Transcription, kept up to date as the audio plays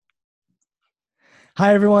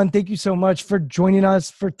Hi, everyone. Thank you so much for joining us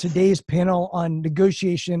for today's panel on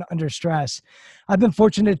negotiation under stress. I've been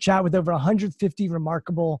fortunate to chat with over 150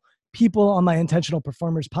 remarkable people on my Intentional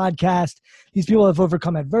Performers podcast. These people have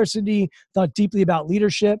overcome adversity, thought deeply about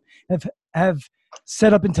leadership, have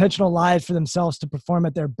set up intentional lives for themselves to perform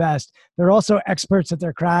at their best. They're also experts at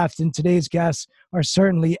their craft, and today's guests are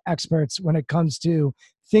certainly experts when it comes to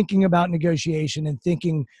thinking about negotiation and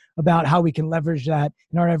thinking about how we can leverage that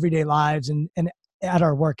in our everyday lives and at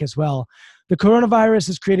our work as well. The coronavirus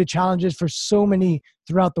has created challenges for so many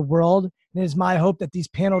throughout the world, and it is my hope that these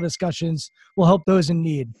panel discussions will help those in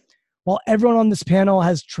need. While everyone on this panel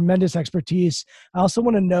has tremendous expertise, I also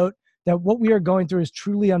want to note that what we are going through is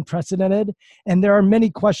truly unprecedented, and there are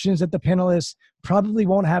many questions that the panelists probably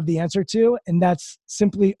won't have the answer to, and that's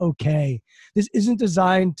simply okay. This isn't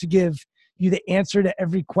designed to give you the answer to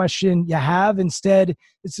every question you have. Instead,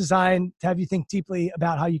 it's designed to have you think deeply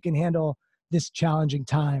about how you can handle this challenging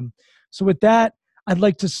time. So with that, I'd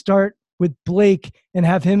like to start with Blake and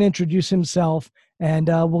have him introduce himself, and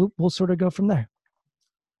we'll sort of go from there.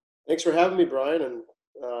 Thanks for having me, Brian,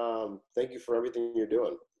 and thank you for everything you're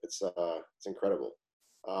doing. It's incredible.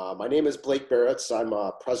 My name is Blake Barretts. I'm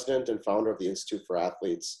president and founder of the Institute for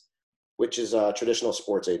Athletes, which is a traditional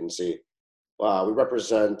sports agency. We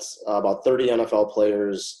represent about 30 NFL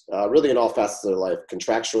players, really in all facets of their life,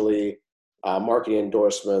 contractually, marketing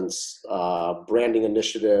endorsements, branding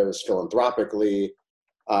initiatives, philanthropically.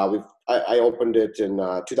 I opened it in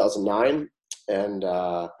 2009,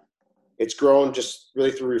 and it's grown just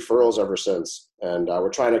really through referrals ever since. And we're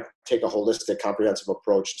trying to take a holistic, comprehensive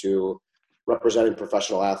approach to representing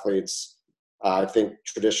professional athletes. I think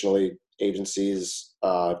traditionally agencies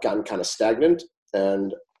have gotten kind of stagnant,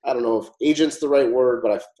 and I don't know if agent's the right word,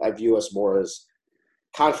 but I view us more as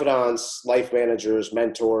confidants, life managers,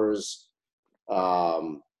 mentors.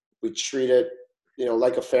 We treat it,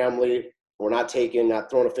 like a family. We're not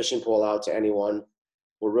throwing a fishing pole out to anyone.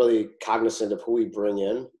 We're really cognizant of who we bring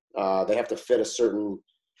in. They have to fit a certain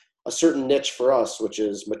niche for us, which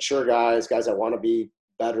is mature guys that want to be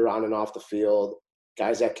better on and off the field,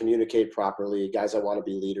 guys that communicate properly, guys that want to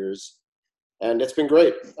be leaders. And it's been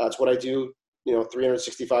great. That's what I do,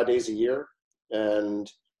 365 days a year. And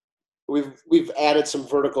we've added some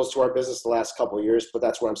verticals to our business the last couple of years, but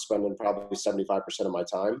that's where I'm spending probably 75% of my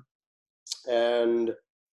time. And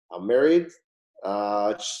I'm married.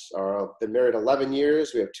 I've been married 11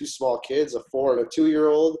 years. We have 2 small kids, a 4 and a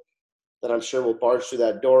 2-year-old that I'm sure will barge through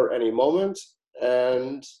that door any moment.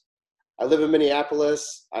 And I live in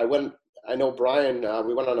Minneapolis. I know Brian,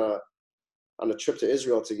 we went on a trip to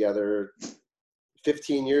Israel together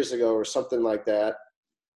 15 years ago or something like that,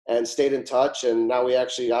 and stayed in touch. And now we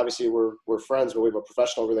actually, obviously we're friends, but we have a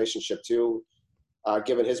professional relationship too.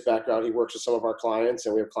 Given his background, he works with some of our clients,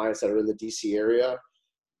 and we have clients that are in the DC area.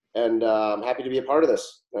 And I'm happy to be a part of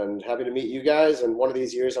this and happy to meet you guys. And one of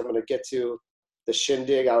these years I'm going to get to the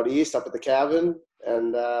shindig out east up at the cabin,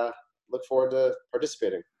 and look forward to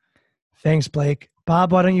participating. Thanks, Blake.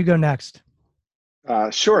 Bob, why don't you go next?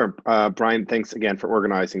 Sure. Brian, thanks again for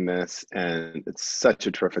organizing this, and it's such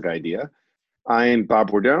a terrific idea. I'm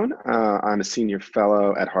Bob Bordone. I'm a senior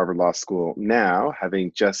fellow at Harvard Law School now,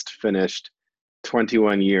 having just finished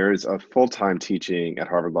 21 years of full-time teaching at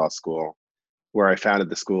Harvard Law School, where I founded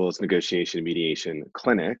the school's negotiation and mediation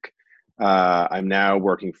clinic. I'm now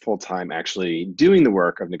working full-time, actually doing the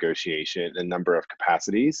work of negotiation in a number of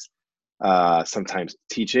capacities, sometimes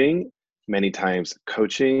teaching, many times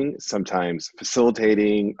coaching, sometimes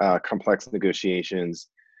facilitating complex negotiations,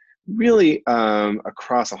 really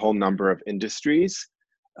across a whole number of industries.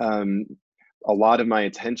 A lot of my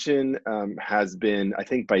attention has been, I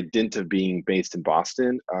think, by dint of being based in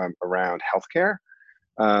Boston, around healthcare.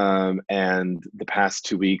 And the past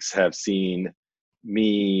 2 weeks have seen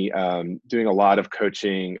me doing a lot of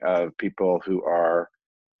coaching of people who are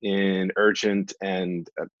in urgent and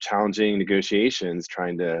challenging negotiations,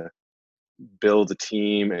 trying to build a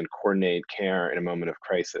team and coordinate care in a moment of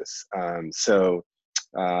crisis. So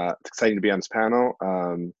it's exciting to be on this panel.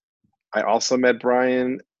 I also met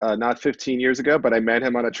Brian not 15 years ago, but I met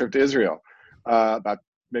him on a trip to Israel about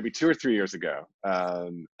maybe 2 or 3 years ago,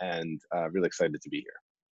 and really excited to be here.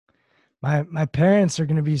 My parents are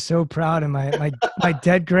going to be so proud, and my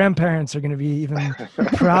dead grandparents are going to be even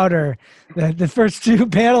prouder that the first 2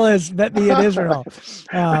 panelists met me in Israel.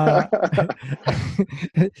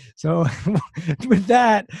 So with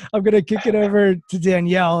that, I'm going to kick it over to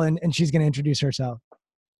Danielle, and she's going to introduce herself.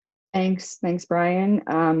 Thanks, Brian.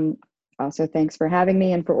 Also, thanks for having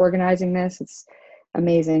me and for organizing this. It's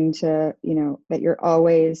amazing to, that you're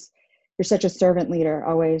such a servant leader,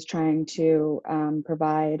 always trying to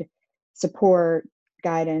provide support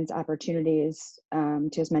guidance, opportunities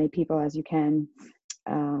to as many people as you can,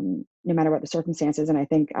 no matter what the circumstances. And I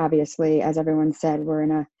think, obviously, as everyone said, we're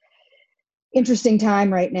in a interesting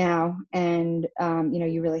time right now, and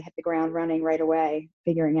you really hit the ground running right away,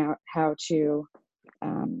 figuring out how to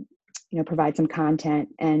provide some content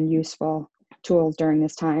and useful tools during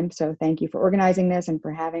this time. So thank you for organizing this and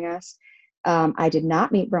for having us. I did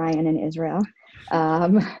not meet Brian in Israel,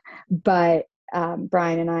 but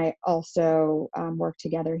Brian and I also work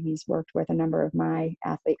together. He's worked with a number of my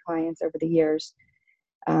athlete clients over the years.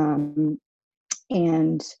 I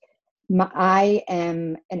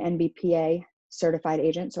am an NBPA certified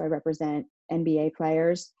agent, so I represent NBA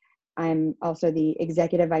players. I'm also the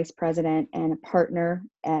executive vice president and a partner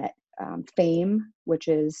at FAME, which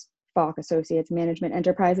is Falk Associates Management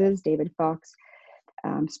Enterprises, David Falk's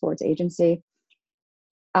sports agency.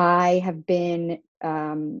 I have been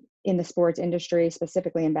in the sports industry,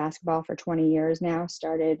 specifically in basketball, for 20 years now.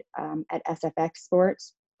 Started at SFX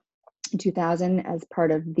Sports in 2000 as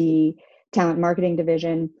part of the talent marketing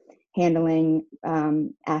division, handling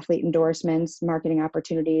athlete endorsements, marketing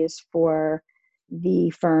opportunities for the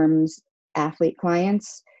firm's athlete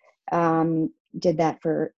clients. Did that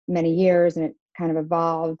for many years, and it kind of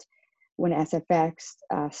evolved when SFX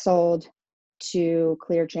sold to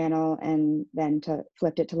Clear Channel, and then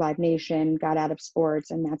flipped it to Live Nation, got out of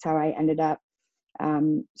sports, and that's how I ended up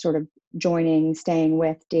sort of staying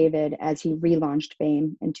with David as he relaunched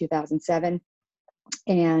FAME in 2007.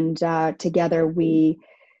 And together we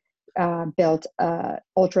built a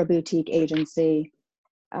ultra boutique agency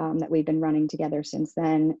that we've been running together since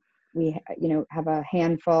then. We have a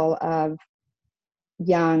handful of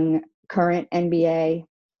young current NBA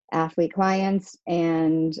athlete clients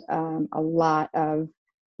and a lot of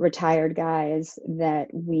retired guys that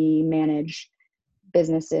we manage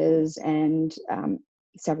businesses and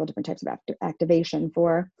several different types of activation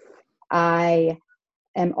for. I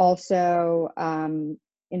am also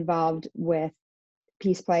involved with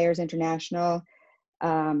Peace Players International,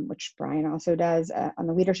 which Brian also does, on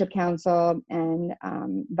the Leadership Council, and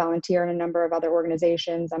volunteer in a number of other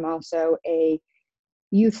organizations. I'm also a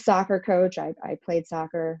youth soccer coach. I played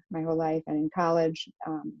soccer my whole life, and in college,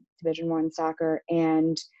 Division I soccer,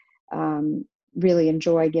 and really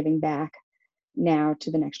enjoy giving back now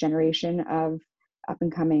to the next generation of up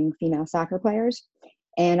and coming female soccer players.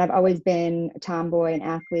 And I've always been a tomboy, an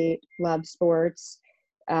athlete, love sports.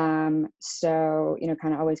 So,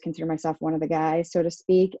 kind of always consider myself one of the guys, so to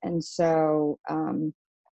speak. And so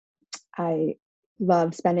I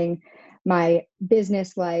love spending my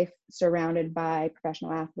business life surrounded by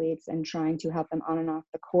professional athletes and trying to help them on and off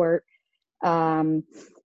the court. And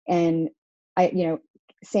I,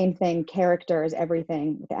 same thing, character is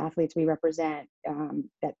everything with the athletes we represent,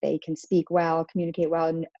 that they can speak well, communicate well,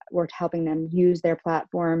 and we're helping them use their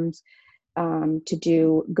platforms to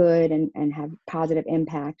do good and have positive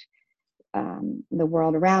impact in the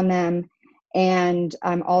world around them. And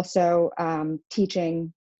I'm also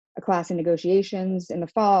teaching a class in negotiations in the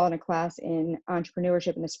fall and a class in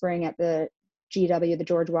entrepreneurship in the spring at the GW, the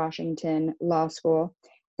George Washington Law School.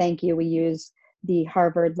 Thank you. We use the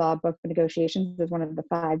Harvard Law Book for Negotiations as one of the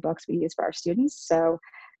 5 books we use for our students. So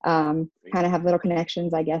kind of have little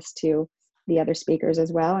connections, I guess, to the other speakers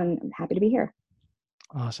as well. And I'm happy to be here.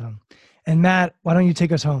 Awesome. And Matt, why don't you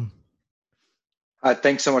take us home?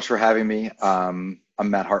 Thanks so much for having me. I'm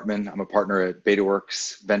Matt Hartman. I'm a partner at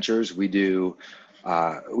BetaWorks Ventures. We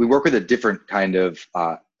work with a different kind of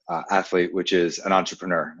athlete, which is an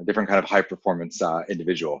entrepreneur, a different kind of high performance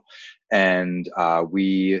individual. And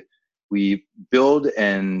we build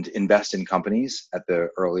and invest in companies at the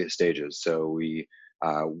earliest stages. So we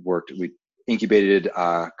incubated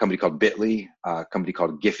a company called Bitly, a company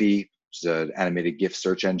called Giphy, which is an animated GIF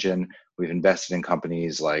search engine. We've invested in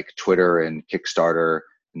companies like Twitter and Kickstarter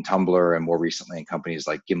and Tumblr, and more recently in companies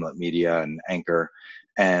like Gimlet Media and Anchor.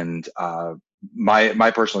 And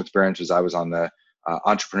my personal experience was I was on the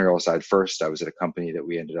entrepreneurial side first. I was at a company that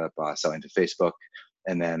we ended up selling to Facebook.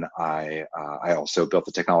 And then I also built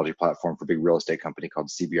the technology platform for a big real estate company called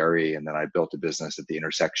CBRE. And then I built a business at the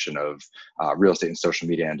intersection of real estate and social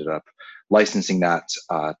media. I ended up licensing that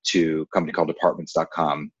to a company called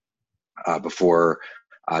Apartments.com before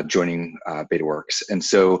joining BetaWorks. And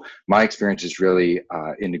so my experience is really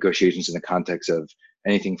in negotiations in the context of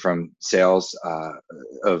anything from sales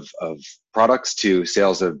of products to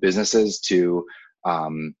sales of businesses to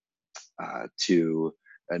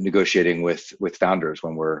negotiating with founders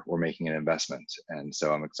when we're making an investment. And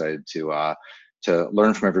so I'm excited to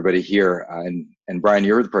learn from everybody here. And Brian,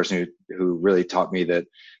 you're the person who really taught me that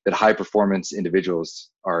high performance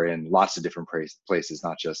individuals are in lots of different places,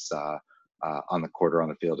 not just on the court or on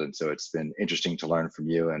the field. And so it's been interesting to learn from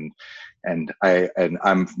you. And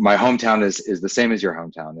I'm my hometown is the same as your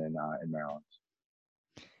hometown in Maryland.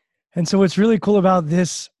 And so what's really cool about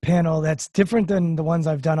this panel that's different than the ones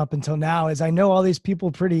I've done up until now is I know all these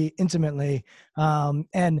people pretty intimately.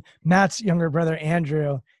 And Matt's younger brother,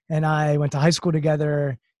 Andrew, and I went to high school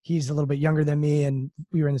together. He's a little bit younger than me, and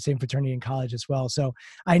we were in the same fraternity in college as well. So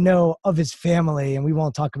I know of his family, and we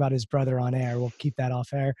won't talk about his brother on air. We'll keep that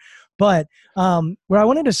off air. But where I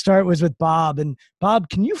wanted to start was with Bob. And Bob,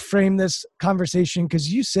 can you frame this conversation?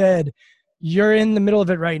 Because you said you're in the middle of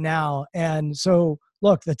it right now. And so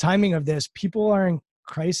look, the timing of this, people are in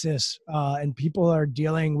crisis and people are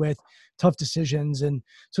dealing with tough decisions. And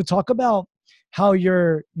so talk about how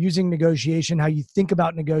you're using negotiation, how you think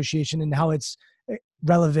about negotiation, and how it's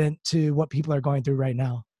relevant to what people are going through right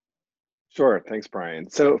now. Sure. Thanks, Brian.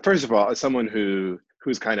 So first of all, as someone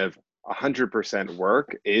who's kind of 100%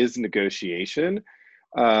 work is negotiation,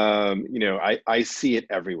 I see it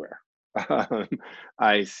everywhere.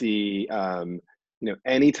 I see,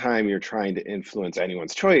 anytime you're trying to influence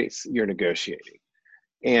anyone's choice, you're negotiating.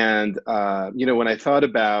 And, when I thought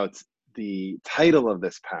about the title of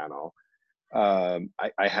this panel,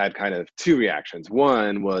 I had kind of two reactions.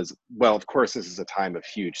 One was, well, of course, this is a time of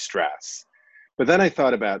huge stress. But then I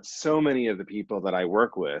thought about so many of the people that I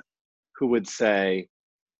work with who would say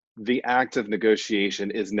the act of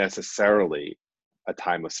negotiation is necessarily a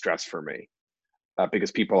time of stress for me.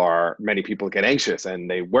 Because many people get anxious and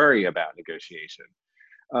they worry about negotiation.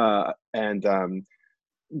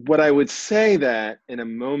 What I would say that in a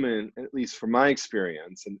moment, at least from my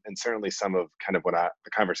experience, and certainly some of kind of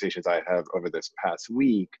the conversations I have over this past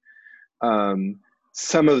week,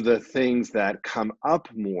 some of the things that come up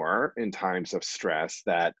more in times of stress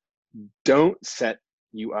that don't set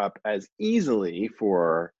you up as easily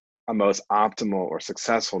for a most optimal or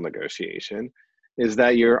successful negotiation is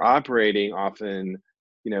that you're operating often,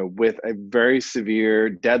 with a very severe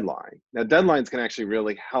deadline. Now, deadlines can actually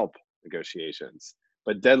really help negotiations,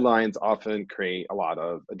 but deadlines often create a lot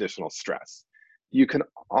of additional stress. You can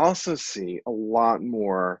also see a lot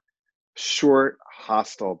more short,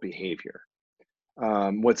 hostile behavior.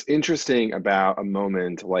 What's interesting about a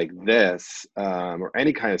moment like this, or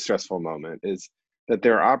any kind of stressful moment, is that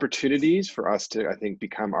there are opportunities for us to, I think,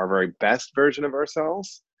 become our very best version of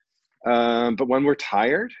ourselves. But when we're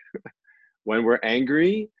tired, when we're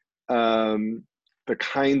angry, the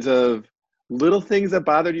kinds of little things that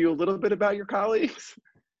bothered you a little bit about your colleagues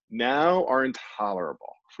now are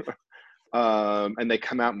intolerable. And they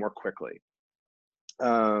come out more quickly.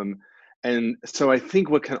 And so I think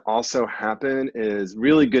what can also happen is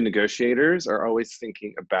really good negotiators are always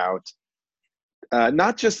thinking about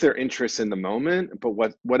not just their interests in the moment, but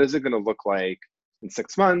what is it going to look like in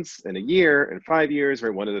 6 months, in a year, in 5 years,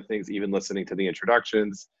 right? One of the things, even listening to the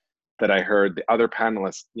introductions that I heard the other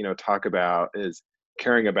panelists, talk about is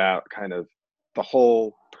caring about kind of the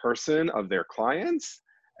whole person of their clients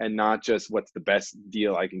and not just what's the best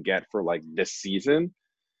deal I can get for like this season.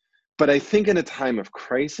 But I think in a time of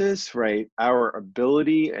crisis, right, our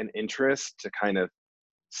ability and interest to kind of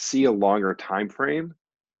see a longer time frame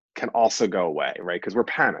can also go away, right? Because we're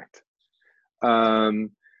panicked.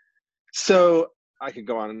 So I could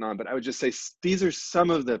go on and on, but I would just say these are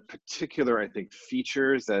some of the particular, I think,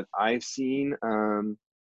 features that I've seen. I'm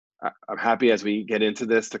happy as we get into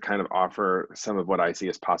this to kind of offer some of what I see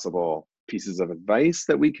as possible pieces of advice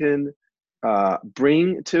that we can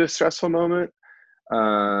bring to a stressful moment.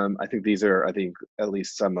 I think these are, at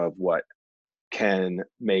least some of what can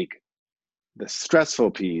make the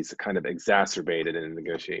stressful piece kind of exacerbated in a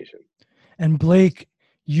negotiation. And Blake,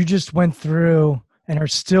 you just went through and are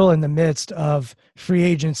still in the midst of free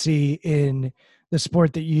agency in the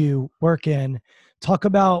sport that you work in. Talk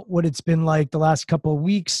about what it's been like the last couple of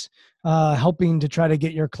weeks, helping to try to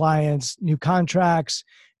get your clients new contracts,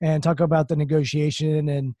 and talk about the negotiation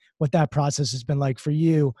and what that process has been like for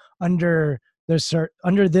you under this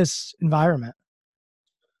environment.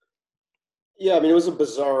 Yeah, I mean, it was a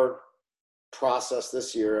bizarre process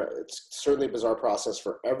this year. It's certainly a bizarre process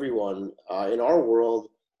for everyone. In our world,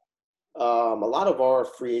 a lot of our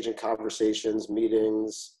free agent conversations,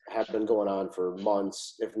 meetings have been going on for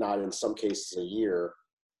months, if not in some cases a year,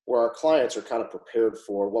 where our clients are kind of prepared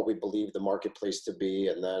for what we believe the marketplace to be.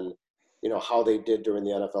 And then, how they did during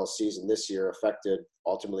the NFL season this year affected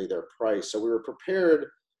ultimately their price. So we were prepared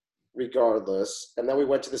regardless. And then we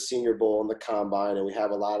went to the Senior Bowl and the Combine, and we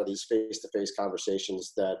have a lot of these face-to-face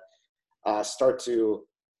conversations that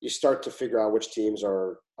you start to figure out which teams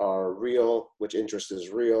are real, which interest is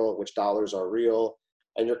real, which dollars are real,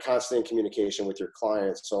 and you're constantly in communication with your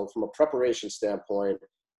clients. So from a preparation standpoint,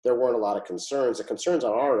 there weren't a lot of concerns. The concerns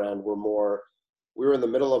on our end were more, we were in the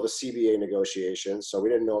middle of a CBA negotiation, so we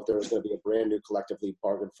didn't know if there was going to be a brand new collectively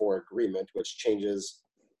bargained for agreement, which changes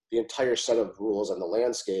the entire set of rules and the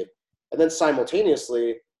landscape. And then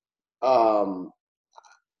simultaneously,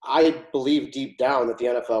 I believe deep down that the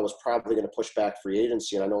NFL was probably going to push back free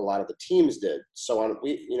agency, and I know a lot of the teams did. So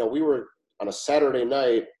we were on a Saturday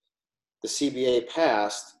night, the CBA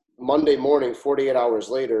passed. Monday morning, 48 hours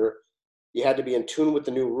later, you had to be in tune with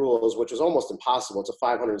the new rules, which was almost impossible. It's a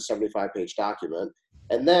 575-page document.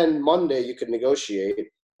 And then Monday, you could negotiate,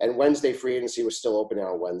 and Wednesday, free agency was still open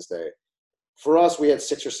on Wednesday. For us, we had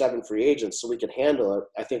 6 or 7 free agents, so we could handle it.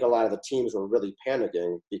 I think a lot of the teams were really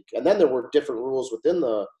panicking. And then there were different rules within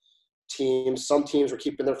the teams. Some teams were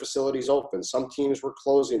keeping their facilities open. Some teams were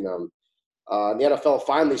closing them. The NFL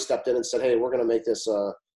finally stepped in and said, hey, we're going to make this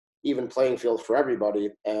even playing field for everybody.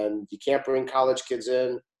 And you can't bring college kids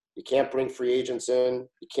in. You can't bring free agents in.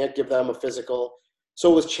 You can't give them a physical.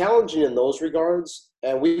 So it was challenging in those regards.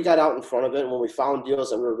 And we got out in front of it. And when we found deals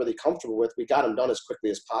that we were really comfortable with, we got them done as quickly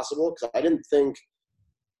as possible. Because I didn't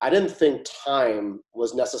think time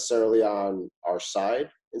was necessarily on our side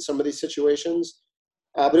in some of these situations.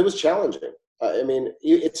 But it was challenging.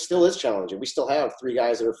 It still is challenging. We still have 3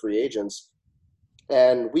 guys that are free agents.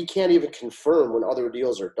 And we can't even confirm when other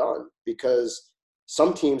deals are done because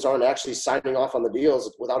some teams aren't actually signing off on the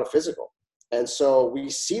deals without a physical. And so we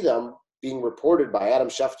see them being reported by Adam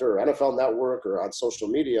Schefter or NFL Network or on social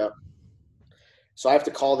media. So I have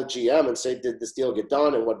to call the GM and say, did this deal get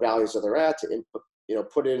done and what values are they at to input,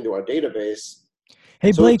 put it into our database.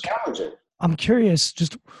 Hey, so Blake, it's challenging. I'm curious,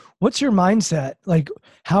 just what's your mindset? Like,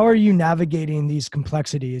 how are you navigating these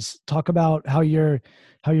complexities? Talk about how you're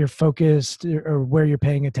focused or where you're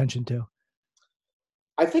paying attention to.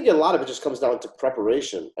 I think a lot of it just comes down to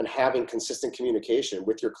preparation and having consistent communication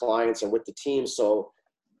with your clients and with the team. So,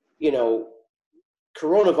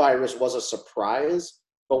 coronavirus was a surprise,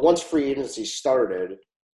 but once free agency started,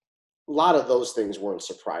 a lot of those things weren't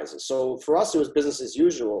surprises. So for us, it was business as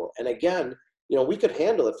usual. And again, we could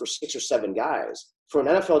handle it for 6 or 7 guys. For an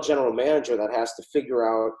NFL general manager that has to figure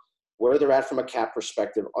out where they're at from a cap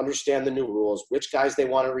perspective, understand the new rules, which guys they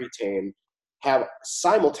want to retain, have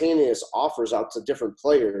simultaneous offers out to different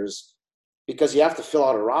players because you have to fill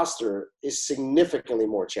out a roster is significantly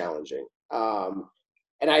more challenging.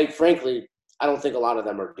 And I don't think a lot of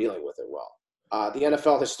them are dealing with it well. The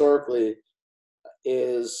NFL historically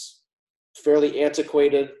is fairly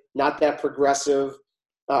antiquated, not that progressive,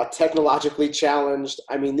 technologically challenged.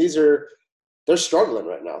 They're struggling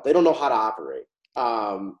right now. They don't know how to operate.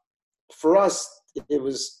 For us, it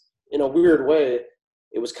was, in a weird way,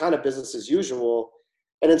 it was kind of business as usual.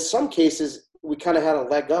 And in some cases, we kind of had a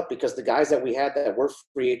leg up because the guys that we had that were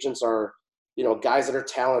free agents are, guys that are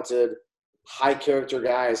talented, high character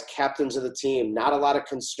guys, captains of the team, not a lot of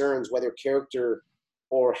concerns, whether character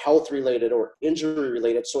or health related or injury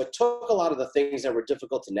related. So it took a lot of the things that were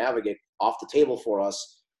difficult to navigate off the table for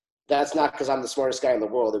us. That's not because I'm the smartest guy in the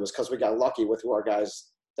world. It was because we got lucky with who our guys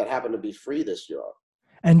that happened to be free this year are.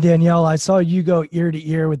 And Danielle, I saw you go ear to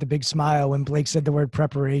ear with a big smile when Blake said the word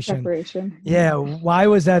preparation. Preparation. Yeah. Why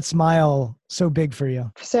was that smile so big for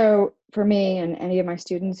you? So for me and any of my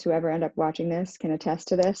students who ever end up watching this can attest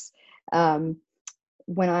to this.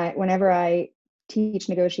 Whenever I teach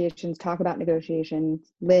negotiations, talk about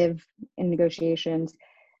negotiations, live in negotiations,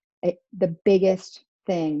 the biggest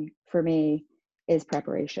thing for me is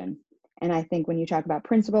preparation. And I think when you talk about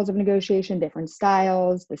principles of negotiation, different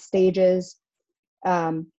styles, the stages,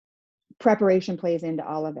 preparation plays into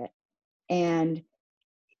all of it. And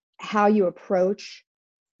how you approach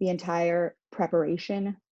the entire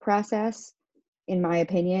preparation process, in my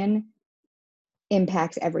opinion,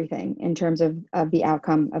 impacts everything in terms of the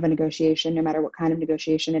outcome of a negotiation, no matter what kind of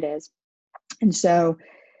negotiation it is. And so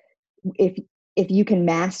if you can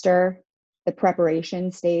master the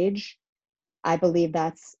preparation stage, I believe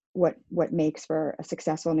that's what makes for a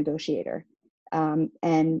successful negotiator.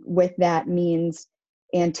 And with that means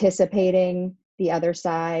anticipating the other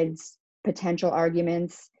side's potential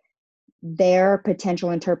arguments, their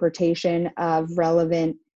potential interpretation of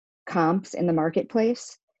relevant comps in the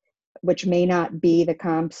marketplace, which may not be the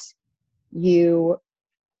comps you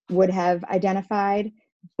would have identified,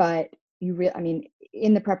 but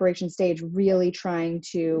in the preparation stage, really trying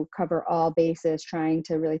to cover all bases, trying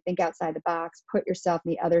to really think outside the box, put yourself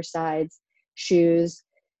in the other side's shoes,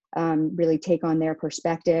 really take on their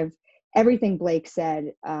perspective. Everything Blake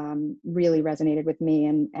said really resonated with me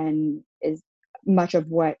and is much of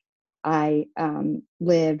what I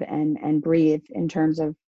live and breathe in terms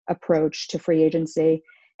of approach to free agency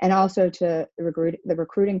and also to the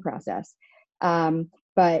recruiting process.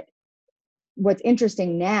 But what's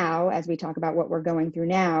interesting now, as we talk about what we're going through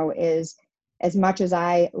now, is as much as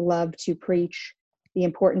I love to preach the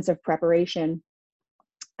importance of preparation,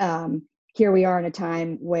 here we are in a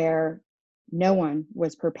time where no one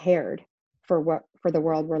was prepared for the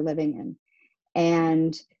world we're living in.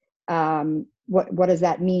 And what does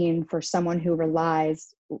that mean for someone who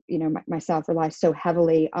relies, myself relies so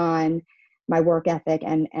heavily on my work ethic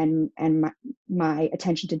and my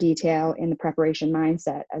attention to detail in the preparation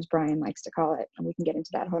mindset, as Brian likes to call it, and we can get into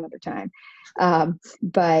that a whole other time.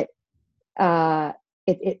 But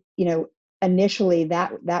initially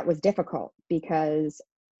that was difficult, because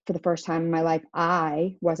for the first time in my life,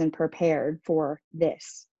 I wasn't prepared for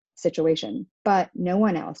this situation, but no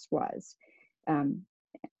one else was.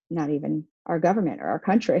 Not even our government or our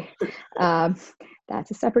country.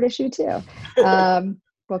 That's a separate issue too.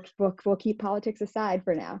 We'll keep politics aside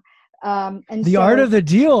for now. And The Art of the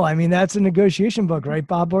Deal. I mean, that's a negotiation book, right,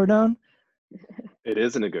 Bob Bordone? It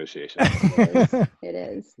is a negotiation. It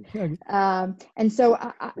is. And so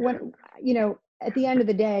when, at the end of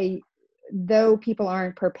the day, though people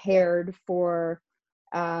aren't prepared for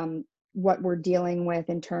what we're dealing with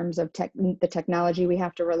in terms of the technology we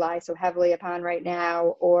have to rely so heavily upon right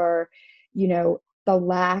now, or, the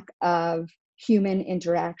lack of human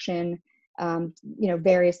interaction,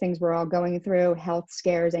 various things we're all going through, health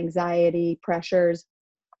scares, anxiety, pressures.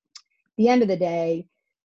 At the end of the day,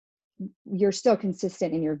 you're still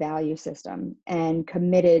consistent in your value system and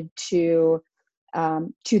committed to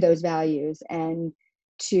those values and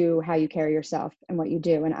to how you carry yourself and what you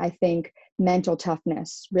do. And I think mental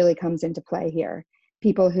toughness really comes into play here.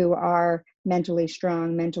 People who are mentally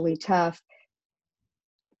strong, mentally tough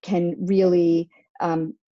can really,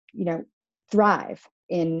 thrive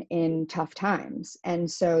in tough times. And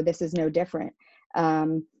so this is no different. I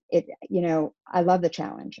love the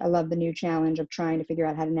challenge. I love the new challenge of trying to figure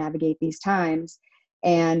out how to navigate these times.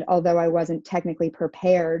 And although I wasn't technically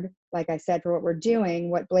prepared, like I said, for what we're doing,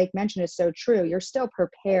 what Blake mentioned is so true. You're still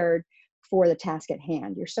prepared for the task at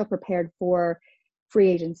hand. You're still prepared for free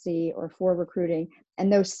agency or for recruiting.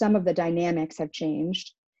 And though some of the dynamics have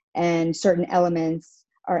changed and certain elements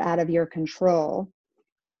are out of your control,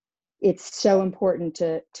 it's so important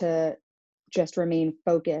to just remain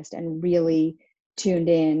focused and really tuned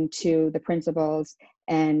in to the principles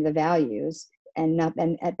and the values. And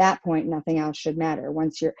at that point, nothing else should matter.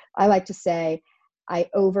 I like to say, I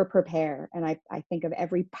over prepare, and I think of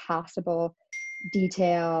every possible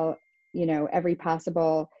detail, every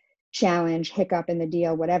possible challenge, hiccup in the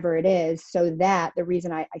deal, whatever it is, so that the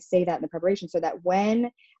reason I say that in the preparation, so that when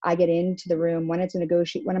I get into the room, when I'm at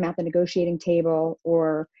the negotiating table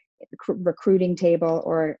or recruiting table,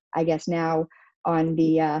 or I guess now on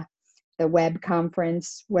the web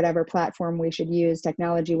conference, whatever platform we should use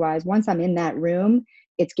technology wise, once I'm in that room,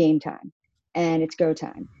 it's game time and it's go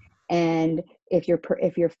time. And if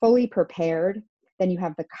you're fully prepared, then you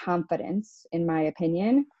have the confidence, in my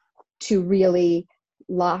opinion, to really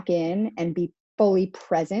lock in and be fully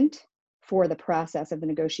present for the process of the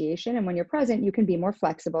negotiation. And when you're present, you can be more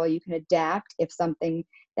flexible. You can adapt if something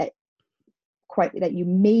that you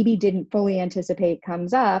maybe didn't fully anticipate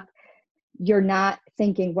comes up. You're not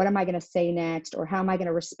thinking, what am I going to say next? Or how am I going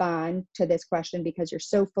to respond to this question? Because you're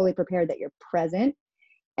so fully prepared that you're present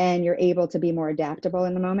and you're able to be more adaptable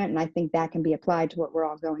in the moment. And I think that can be applied to what we're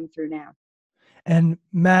all going through now. And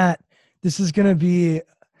Matt, this is going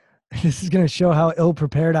to show how ill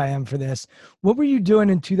prepared I am for this. What were you doing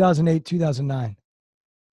in 2008, 2009?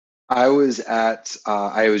 I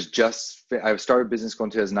started business school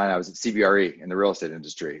in 2009. I was at CBRE in the real estate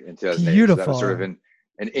industry in 2008. Beautiful. So that was sort of an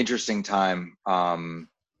interesting time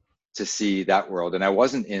to see that world. And I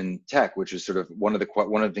wasn't in tech, which is sort of one of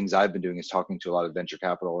the things I've been doing is talking to a lot of venture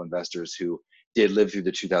capital investors who did live through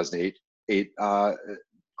the 2008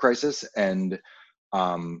 crisis and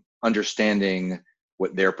understanding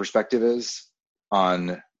what their perspective is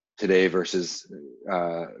on today versus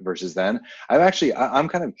then. I'm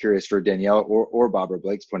kind of curious for Danielle or Bob or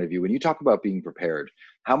Blake's point of view. When you talk about being prepared,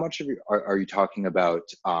 how much of are you talking about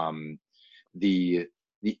the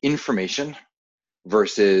information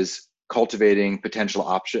versus cultivating potential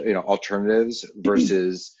alternatives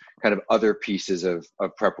versus kind of other pieces of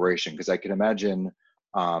preparation? Because I can imagine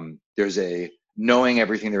there's a knowing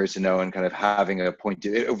everything there is to know and kind of having a point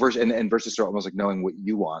to versus sort of almost like knowing what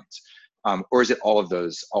you want. Or is it all of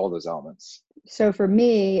those elements? So for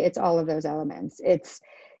me, it's all of those elements.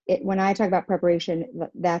 When I talk about preparation,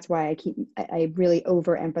 that's why I really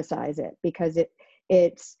overemphasize it, because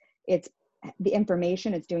it's the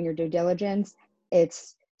information, it's doing your due diligence,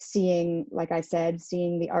 it's seeing, like I said,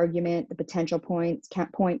 seeing the argument, the potential points,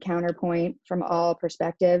 point, counterpoint from all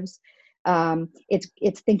perspectives.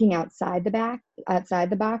 It's thinking outside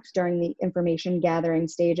the box during the information gathering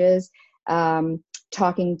stages,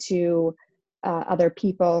 talking to other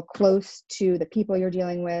people close to the people you're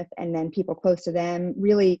dealing with, and then people close to them,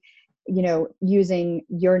 really, using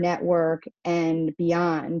your network and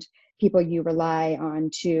beyond, people you rely on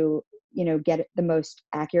to, get the most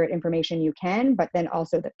accurate information you can, but then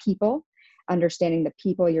also the people, understanding the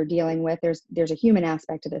people you're dealing with. There's a human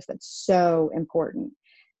aspect to this that's so important,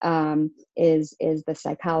 is the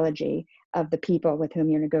psychology of the people with whom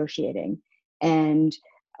you're negotiating. And,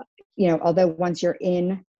 although once you're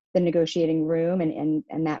in the negotiating room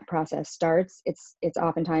and that process starts, it's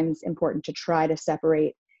oftentimes important to try to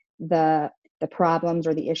separate the problems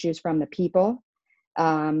or the issues from the people.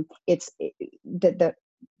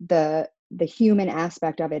 The human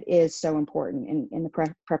aspect of it is so important in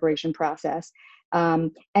the preparation process.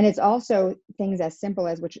 And it's also things as simple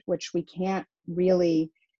as which we can't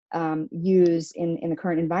really use in the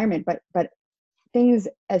current environment, but things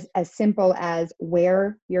as simple as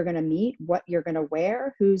where you're going to meet, what you're going to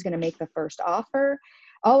wear, who's going to make the first offer.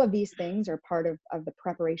 All of these things are part of the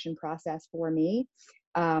preparation process for me.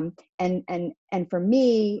 And for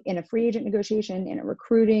me, in a free agent negotiation, in a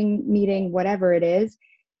recruiting meeting, whatever it is,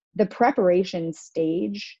 the preparation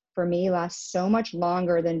stage for me lasts so much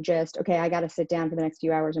longer than just, okay, I got to sit down for the next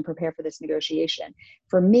few hours and prepare for this negotiation.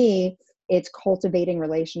 For me, it's cultivating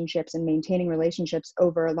relationships and maintaining relationships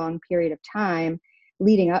over a long period of time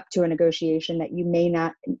leading up to a negotiation that it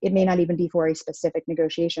may not even be for a specific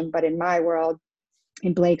negotiation, but in my world,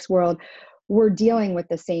 in Blake's world, we're dealing with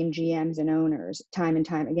the same GMs and owners time and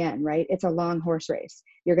time again, right? It's a long horse race.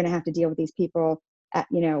 You're going to have to deal with these people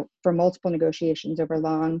for multiple negotiations over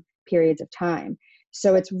long periods of time.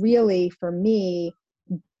 So it's really, for me,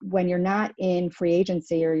 when you're not in free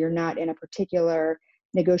agency or you're not in a particular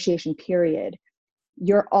negotiation period,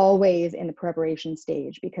 you're always in the preparation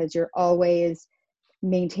stage because you're always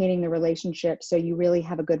maintaining the relationship. So you really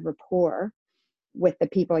have a good rapport with the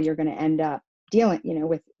people you're going to end up dealing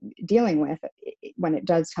with when it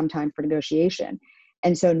does come time for negotiation.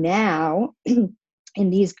 And so now in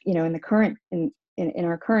these, in the current, in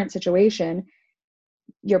our current situation,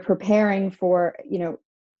 you're preparing for,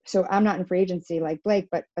 so I'm not in free agency like Blake,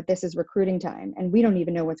 but this is recruiting time, and we don't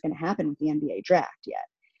even know what's going to happen with the NBA draft yet.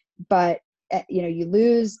 But you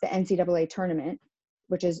lose the NCAA tournament,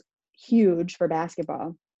 which is huge for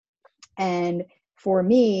basketball. And for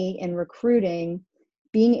me in recruiting,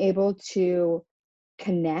 being able to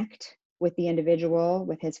connect with the individual,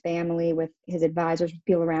 with his family, with his advisors, with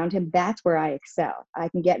people around him, that's where I excel. I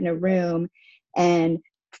can get in a room, and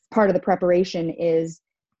part of the preparation is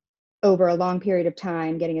over a long period of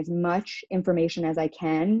time, getting as much information as I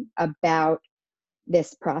can about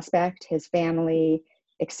this prospect, his family,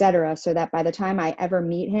 etc., so that by the time I ever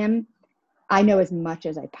meet him, I know as much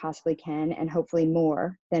as I possibly can, and hopefully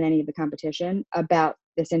more than any of the competition, about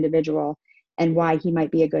this individual and why he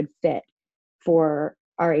might be a good fit for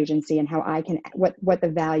our agency, and how I can, what the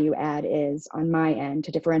value add is on my end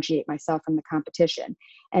to differentiate myself from the competition.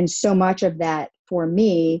 And so much of that for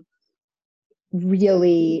me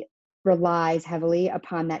really relies heavily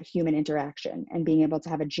upon that human interaction and being able to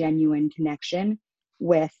have a genuine connection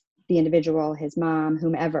with the individual, his mom,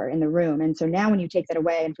 whomever in the room. And so now when you take that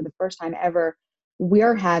away, and for the first time ever,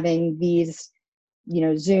 we're having these,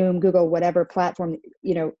 Zoom, Google, whatever platform,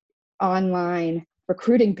 online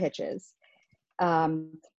recruiting pitches,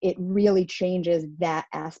 it really changes that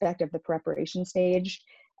aspect of the preparation stage,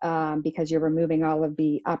 because you're removing all of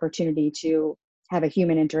the opportunity to have a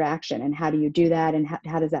human interaction. And how do you do that? And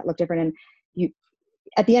how does that look different? And you,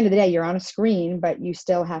 at the end of the day, you're on a screen, but you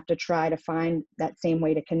still have to try to find that same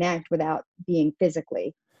way to connect without being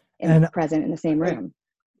physically present in the same room.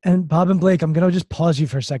 And Bob and Blake, I'm going to just pause you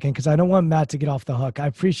for a second because I don't want Matt to get off the hook. I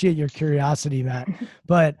appreciate your curiosity, Matt,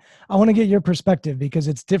 but I want to get your perspective because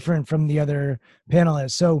it's different from the other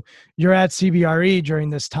panelists. So you're at CBRE during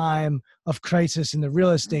this time of crisis in the real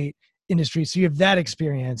estate industry. So you have that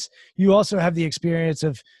experience. You also have the experience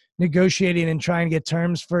of negotiating and trying to get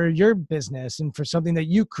terms for your business and for something that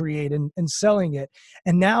you create and selling it.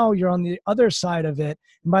 And now you're on the other side of it.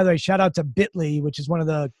 And by the way, shout out to Bitly, which is one of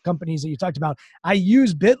the companies that you talked about. I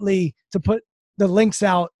use Bitly to put the links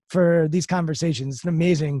out for these conversations. It's an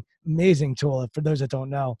amazing, amazing tool for those that don't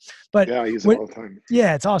know. But yeah, I use it all the time.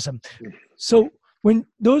 Yeah, it's awesome. So when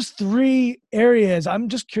those three areas, I'm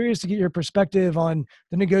just curious to get your perspective on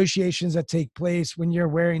the negotiations that take place when you're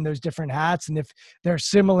wearing those different hats, and if they're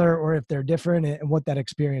similar or if they're different, and what that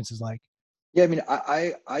experience is like. Yeah, I mean,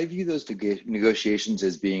 I view those negotiations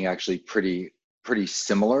as being actually pretty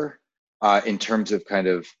similar in terms of kind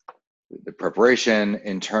of the preparation,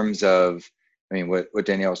 in terms of, I mean, what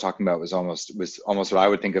Danielle was talking about was almost what I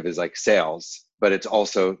would think of as like sales, but it's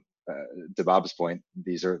also to Bob's point,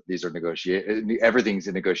 these are everything's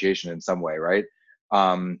a negotiation in some way, right?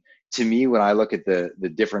 To me, when I look at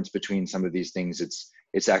the difference between some of these things,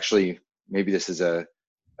 it's actually, maybe this is a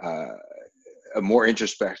more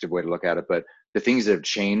introspective way to look at it, but the things that have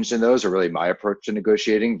changed in those are really my approach to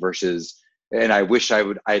negotiating versus, and I wish I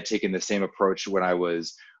had taken the same approach when I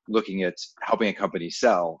was looking at helping a company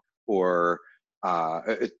sell or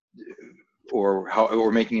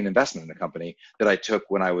making an investment in a company that I took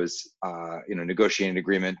when I was negotiating an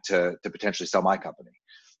agreement to potentially sell my company.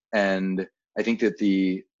 And I think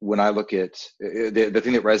that when I look at the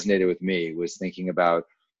thing that resonated with me was thinking about,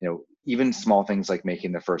 even small things like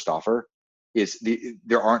making the first offer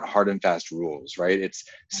there aren't hard and fast rules, right? It's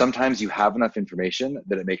sometimes you have enough information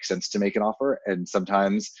that it makes sense to make an offer, and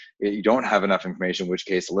sometimes you don't have enough information, in which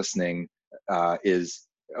case listening is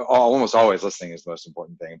almost always listening is the most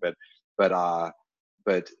important thing. But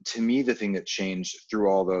to me, the thing that changed through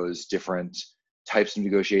all those different types of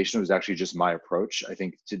negotiation was actually just my approach. I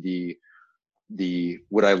think to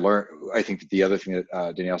what I learned, I think the other thing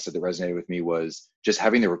that Danielle said that resonated with me was just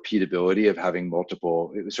having the repeatability of having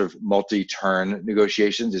multiple sort of multi-turn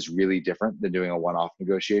negotiations is really different than doing a one-off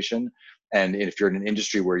negotiation. And if you're in an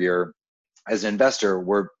industry where you're, as an investor,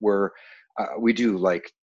 we do like,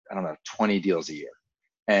 I don't know, 20 deals a year.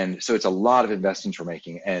 And so it's a lot of investments we're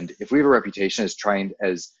making. And if we have a reputation it's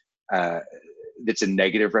a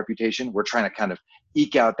negative reputation, we're trying to kind of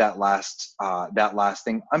eke out that last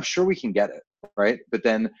thing. I'm sure we can get it, right? But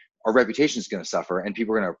then our reputation is going to suffer, and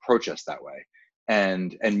people are going to approach us that way.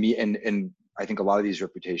 And I think a lot of these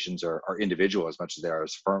reputations are individual as much as they are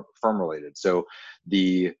as firm related. So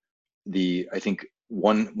I think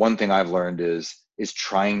one thing I've learned is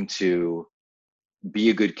trying to be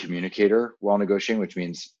a good communicator while negotiating, which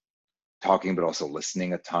means talking but also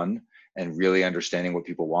listening a ton and really understanding what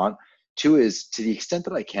people want. Two is, to the extent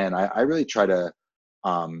that I can, I really try to,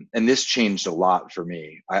 and this changed a lot for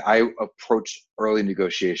me. I approached early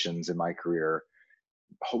negotiations in my career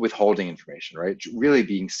withholding information, right? Really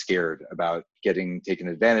being scared about getting taken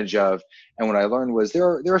advantage of. And what I learned was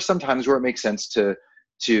there are some times where it makes sense to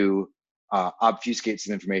obfuscate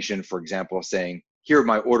some information. For example, saying, here are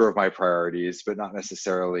my order of my priorities, but not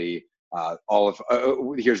necessarily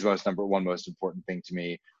here's the most important thing to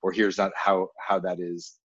me, or here's not how that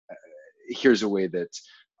is. Here's a way that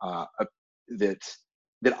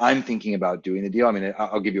I'm thinking about doing the deal. I mean,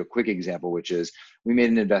 I'll give you a quick example, which is we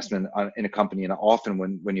made an investment in a company, and often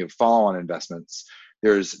when you have follow-on investments,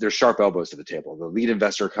 there's sharp elbows to the table. The lead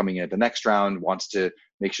investor coming in at the next round wants to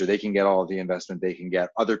make sure they can get all of the investment they can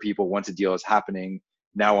get. Other people, once a deal is happening,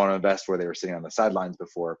 now want to invest where they were sitting on the sidelines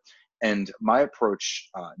before. And my approach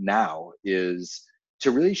now is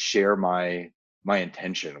to really share my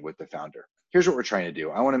intention with the founder. Here's what we're trying to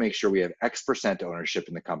do. I want to make sure we have X% ownership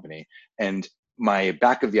in the company, and my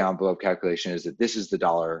back of the envelope calculation is that this is the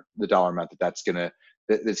dollar amount that's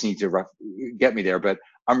needs to get me there. But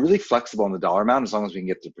I'm really flexible on the dollar amount as long as we can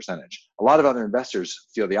get the percentage. A lot of other investors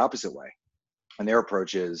feel the opposite way, and their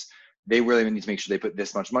approach is they really need to make sure they put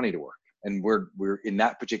this much money to work. And we're in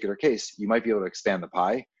that particular case, you might be able to expand the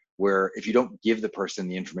pie, where if you don't give the person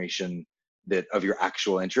the information that of your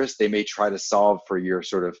actual interest, they may try to solve for your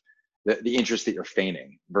sort of the interest that you're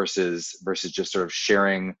feigning versus just sort of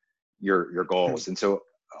sharing your goals. And so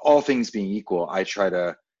all things being equal, I try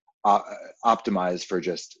to optimize for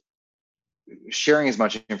just sharing as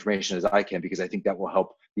much information as I can, because I think that will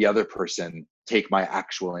help the other person take my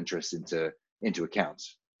actual interest into account.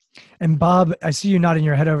 And Bob, I see you nodding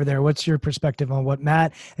your head over there. What's your perspective on what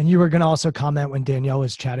Matt, and you were going to also comment when Danielle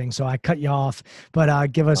was chatting, so I cut you off,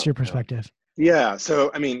 but give us your perspective. Yeah.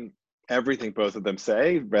 So, I mean, everything both of them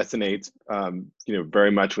say resonates,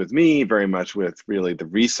 very much with me, very much with really the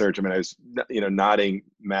research. I mean, I was, nodding,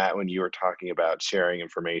 Matt, when you were talking about sharing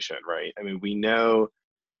information, right? I mean, we know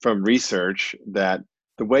from research that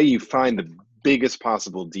the way you find the biggest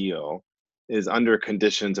possible deal is under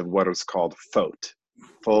conditions of what is called FOTE,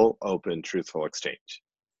 full, open, truthful exchange.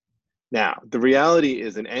 Now, the reality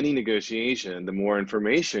is in any negotiation, the more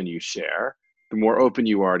information you share, the more open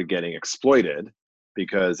you are to getting exploited,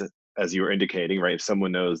 because as you were indicating, right, if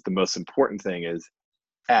someone knows the most important thing is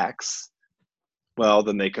X, well,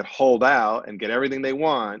 then they could hold out and get everything they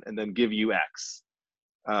want and then give you X.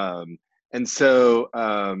 And so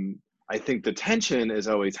I think the tension is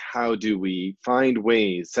always, how do we find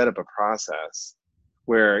ways, set up a process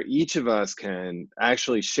where each of us can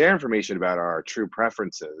actually share information about our true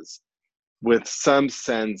preferences with some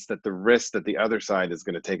sense that the risk that the other side is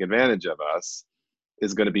going to take advantage of us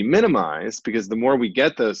is going to be minimized, because the more we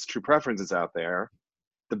get those true preferences out there,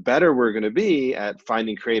 the better we're going to be at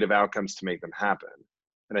finding creative outcomes to make them happen.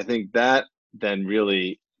 And I think that then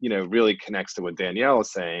really, really connects to what Danielle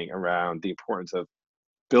is saying around the importance of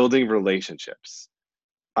building relationships,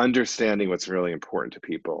 understanding what's really important to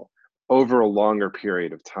people over a longer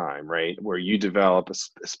period of time, right? Where you develop,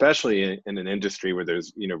 especially in an industry where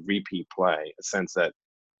there's, repeat play, a sense that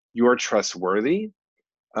you're trustworthy,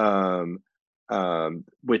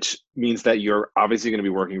 which means that you're obviously going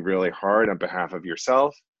to be working really hard on behalf of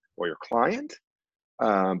yourself or your client,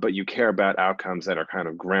 but you care about outcomes that are kind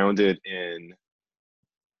of grounded in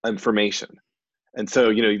information. And so,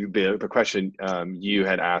 the question you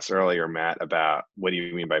had asked earlier, Matt, about what do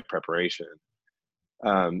you mean by preparation?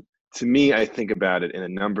 To me, I think about it in a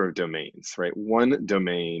number of domains, right? One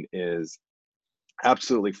domain is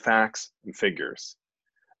absolutely facts and figures.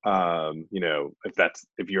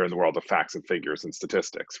 If you're in the world of facts and figures and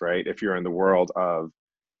statistics, right? If you're in the world of,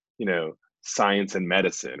 science and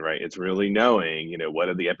medicine, right? It's really knowing, what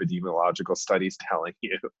are the epidemiological studies telling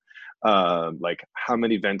you? Like, how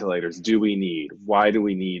many ventilators do we need? Why do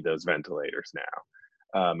we need those ventilators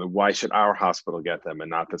now? And why should our hospital get them and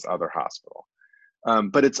not this other hospital?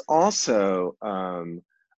 But it's also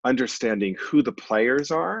understanding who the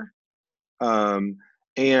players are,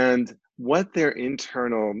 and what their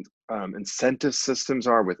internal incentive systems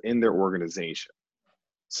are within their organization.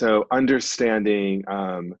 So understanding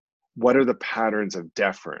what are the patterns of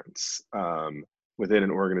deference within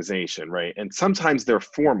an organization, right? And sometimes they're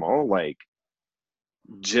formal, like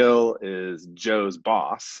Jill is Joe's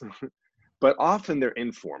boss, but often they're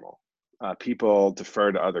informal. People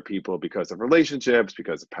defer to other people because of relationships,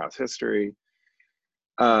 because of past history.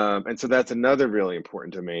 And so that's another really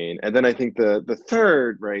important domain. And then I think the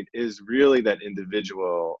third, right, is really that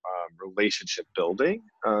individual relationship building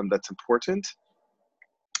that's important.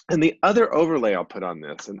 And the other overlay I'll put on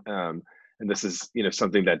this, and this is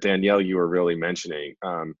something that Danielle, you were really mentioning,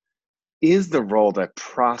 is the role that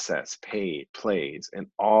process plays in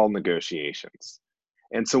all negotiations.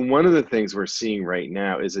 And so one of the things we're seeing right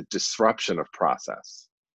now is a disruption of process.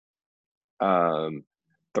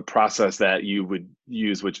 The process that you would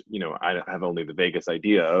use, which I have only the vaguest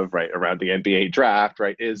idea of, right, around the NBA draft,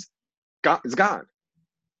 right, is gone.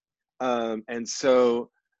 And so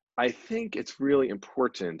I think it's really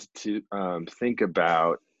important to think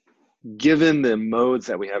about, given the modes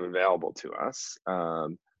that we have available to us,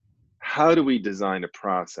 how do we design a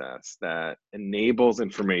process that enables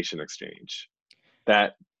information exchange,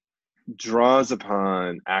 that draws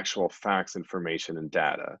upon actual facts, information, and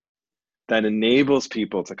data, that enables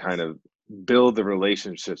people to kind of build the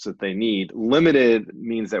relationships that they need, limited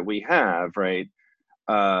means that we have, right,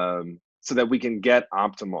 so that we can get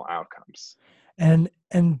optimal outcomes. And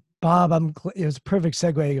Bob, it was a perfect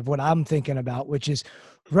segue of what I'm thinking about, which is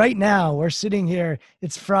right now we're sitting here.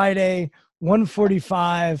 It's Friday,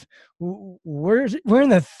 1:45. We're in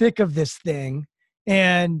the thick of this thing,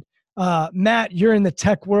 and Matt, you're in the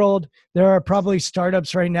tech world. There are probably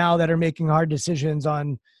startups right now that are making hard decisions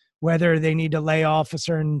on whether they need to lay off a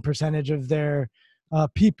certain percentage of their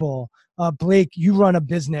people. Blake, you run a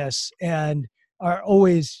business and are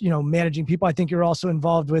always, managing people. I think you're also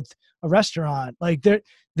involved with a restaurant. Like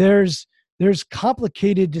there's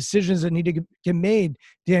complicated decisions that need to get made.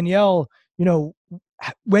 Danielle,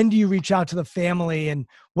 when do you reach out to the family, and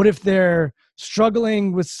what if they're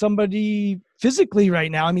struggling with somebody physically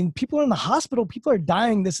right now? I mean, people are in the hospital, people are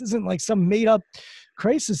dying. This isn't like some made up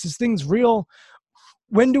crisis. This thing's real.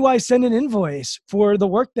 When do I send an invoice for the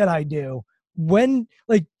work that I do? When,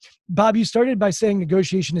 like, Bob, you started by saying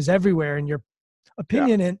negotiation is everywhere in your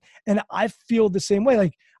opinion. Yeah. And I feel the same way.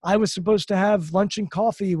 Like, I was supposed to have lunch and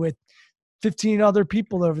coffee with 15 other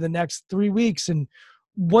people over the next 3 weeks. And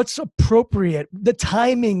what's appropriate, the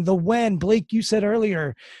timing, the when. Blake, you said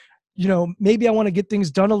earlier, maybe I want to get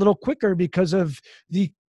things done a little quicker because of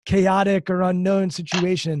the chaotic or unknown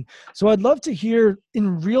situation. So I'd love to hear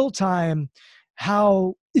in real time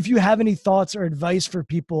how, if you have any thoughts or advice for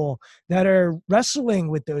people that are wrestling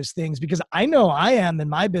with those things, because I know I am in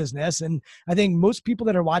my business. And I think most people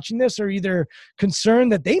that are watching this are either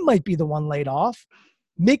concerned that they might be the one laid off,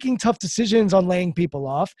 making tough decisions on laying people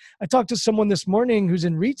off. I talked to someone this morning who's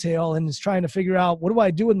in retail and is trying to figure out, what do I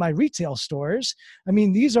do with my retail stores? I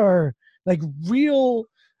mean, these are like real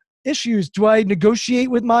issues. Do I negotiate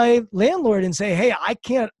with my landlord and say, hey, I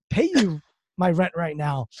can't pay you my rent right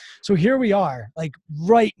now. So here we are, like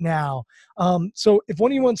right now. So if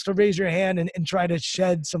one of you wants to raise your hand and try to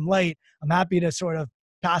shed some light, I'm happy to sort of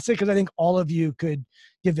pass it because I think all of you could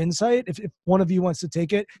give insight. If one of you wants to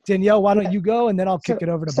take it, Danielle, why don't you go and then I'll kick it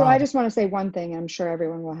over to So Bob. I just want to say one thing. I'm sure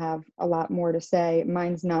everyone will have a lot more to say.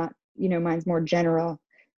 Mine's not, mine's more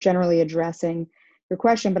generally addressing your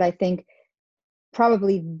question, but I think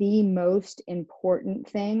probably the most important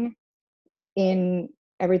thing in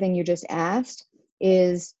everything you just asked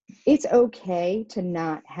is it's okay to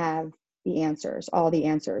not have all the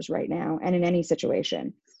answers right now and in any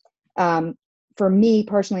situation. For me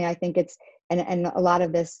personally, I think it's, and a lot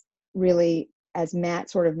of this really, as Matt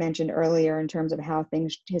sort of mentioned earlier, in terms of how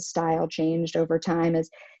his style changed over time, is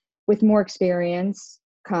with more experience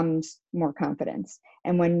comes more confidence.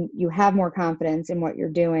 And when you have more confidence in what you're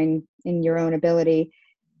doing, in your own ability,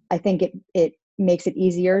 I think it makes it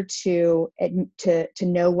easier to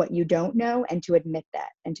know what you don't know and to admit that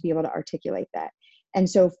and to be able to articulate that. And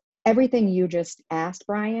so everything you just asked,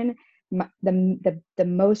 Brian, the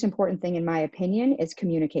most important thing in my opinion is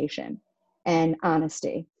communication and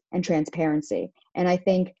honesty and transparency. And I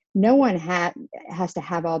think no one has to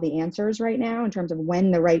have all the answers right now in terms of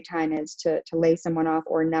when the right time is to lay someone off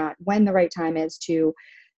or not, when the right time is to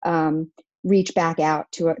reach back out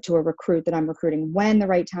to a recruit that I'm recruiting, when the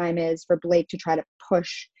right time is for Blake to try to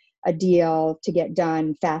push a deal to get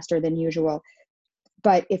done faster than usual.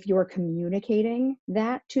 But if you're communicating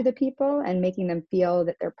that to the people and making them feel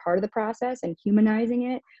that they're part of the process and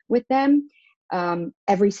humanizing it with them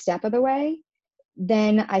every step of the way,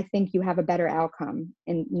 then I think you have a better outcome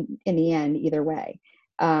in the end, either way.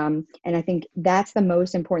 And I think that's the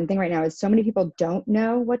most important thing right now is so many people don't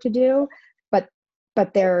know what to do,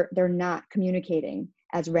 but they're not communicating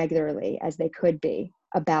as regularly as they could be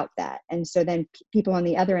about that. And so then people on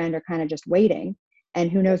the other end are kind of just waiting, and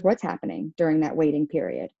who knows what's happening during that waiting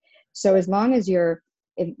period. So as long as you're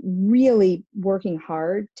really working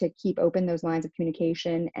hard to keep open those lines of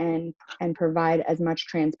communication and provide as much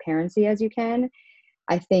transparency as you can,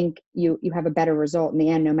 I think you have a better result in the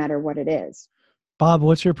end, no matter what it is. Bob,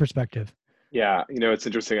 what's your perspective? Yeah, it's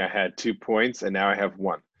interesting. I had 2 points and now I have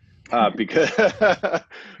one. Because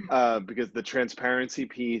the transparency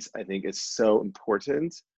piece, I think, is so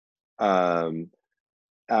important.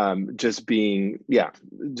 Just being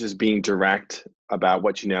direct about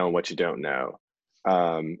what you know and what you don't know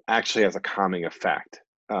actually has a calming effect.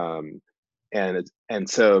 And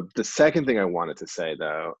so the second thing I wanted to say,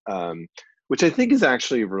 though, which I think is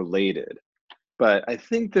actually related, but I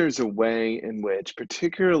think there's a way in which,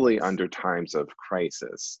 particularly under times of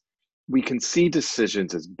crisis, we can see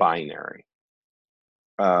decisions as binary.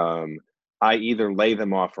 I either lay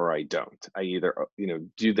them off or I don't. I either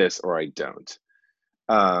do this or I don't.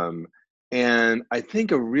 And I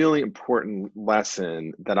think a really important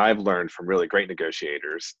lesson that I've learned from really great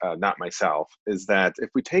negotiators, not myself, is that if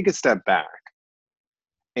we take a step back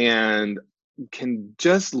and can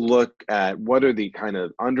just look at what are the kind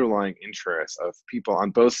of underlying interests of people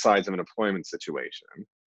on both sides of an employment situation,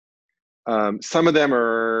 some of them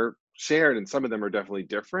are shared and some of them are definitely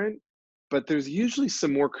different, but there's usually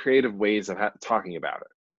some more creative ways of talking about it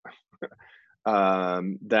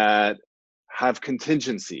that have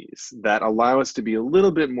contingencies that allow us to be a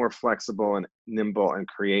little bit more flexible and nimble and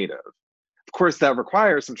creative. Of course, that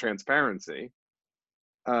requires some transparency.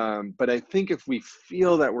 But I think if we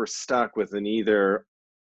feel that we're stuck with an either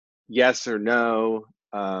yes or no,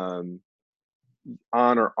 on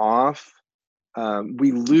or off,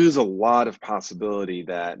 we lose a lot of possibility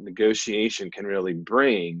that negotiation can really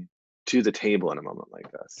bring to the table in a moment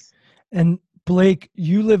like this. And Blake,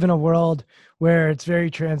 you live in a world where it's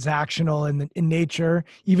very transactional in nature.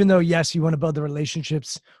 Even though, yes, you want to build the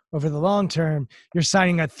relationships over the long term, you're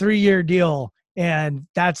signing a 3-year deal, and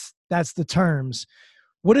that's the terms.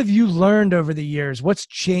 What have you learned over the years? What's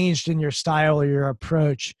changed in your style or your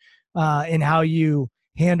approach in how you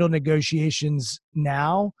handle negotiations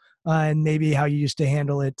now and maybe how you used to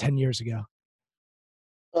handle it 10 years ago?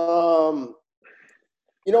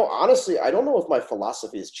 Honestly, I don't know if my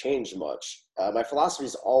philosophy has changed much. My philosophy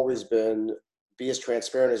has always been be as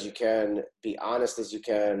transparent as you can, be honest as you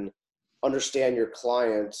can, understand your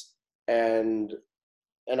client, and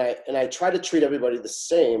I try to treat everybody the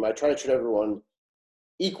same. I try to treat everyone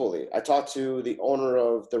equally. I talk to the owner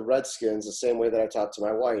of the Redskins the same way that I talk to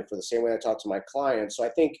my wife, or the same way I talk to my clients. So I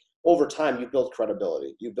think over time you build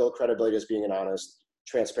credibility. You build credibility as being an honest,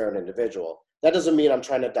 transparent individual. That doesn't mean I'm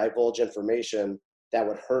trying to divulge information that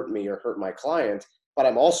would hurt me or hurt my client, but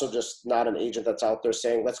I'm also just not an agent that's out there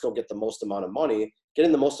saying, let's go get the most amount of money.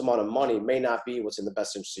 Getting the most amount of money may not be what's in the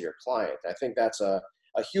best interest of your client. I think that's a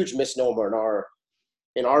a huge misnomer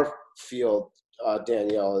in our field,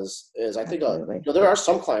 Danielle, is I think there are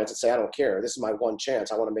some clients that say, I don't care. This is my one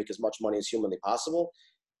chance. I want to make as much money as humanly possible.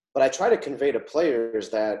 But I try to convey to players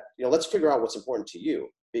that, let's figure out what's important to you,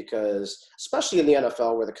 because especially in the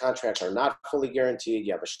NFL where the contracts are not fully guaranteed,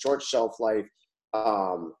 you have a short shelf life.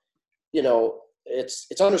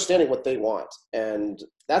 It's understanding what they want. And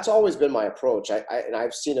that's always been my approach. And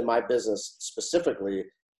I've seen in my business specifically,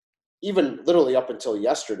 even literally up until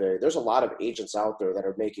yesterday, there's a lot of agents out there that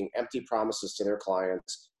are making empty promises to their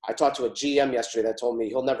clients. I talked to a GM yesterday that told me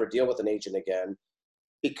he'll never deal with an agent again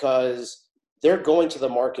because they're going to the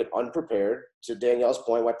market unprepared. To Danielle's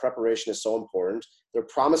point, why preparation is so important. They're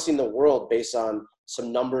promising the world based on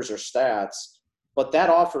some numbers or stats, but that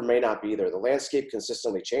offer may not be there. The landscape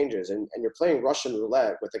consistently changes, and you're playing Russian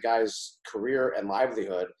roulette with the guy's career and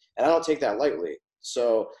livelihood, and I don't take that lightly.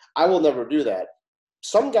 So I will never do that.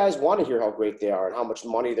 Some guys want to hear how great they are and how much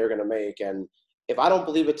money they're going to make, and if I don't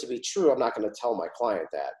believe it to be true, I'm not going to tell my client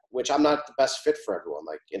that, which I'm not the best fit for everyone.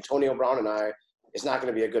 Like Antonio Brown and I, it's not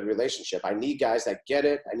going to be a good relationship. I need guys that get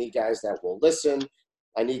it. I need guys that will listen.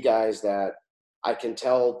 I need guys that I can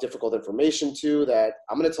tell difficult information to, that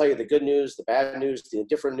I'm going to tell you the good news, the bad news, the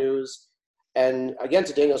indifferent news. And again,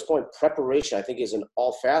 to Daniel's point, preparation, I think, is in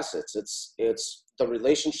all facets. It's the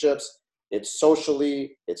relationships, it's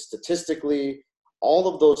socially, it's statistically,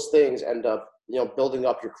 all of those things end up, building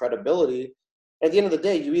up your credibility. At the end of the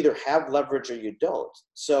day, you either have leverage or you don't.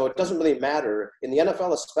 So it doesn't really matter. In the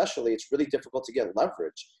NFL especially, it's really difficult to get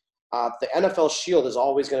leverage. The NFL shield is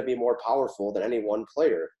always going to be more powerful than any one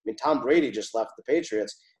player. I mean, Tom Brady just left the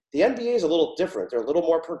Patriots. The NBA is a little different. They're a little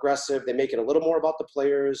more progressive. They make it a little more about the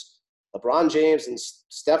players. LeBron James and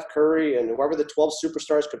Steph Curry and whoever the 12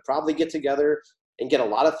 superstars could probably get together and get a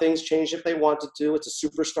lot of things changed if they wanted to. It's a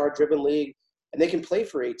superstar-driven league, and they can play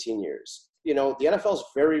for 18 years. The NFL is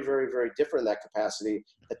very, very, very different in that capacity.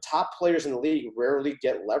 The top players in the league rarely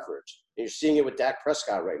get leverage. And you're seeing it with Dak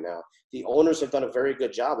Prescott right now. The owners have done a very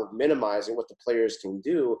good job of minimizing what the players can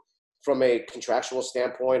do from a contractual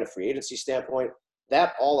standpoint, a free agency standpoint.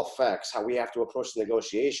 That all affects how we have to approach the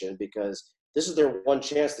negotiation, because this is their one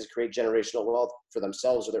chance to create generational wealth for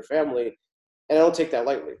themselves or their family. And I don't take that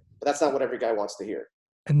lightly, but that's not what every guy wants to hear.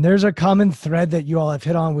 And there's a common thread that you all have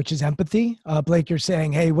hit on, which is empathy. Blake, you're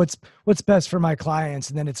saying, hey, what's best for my clients?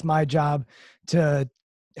 And then it's my job to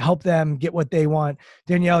help them get what they want.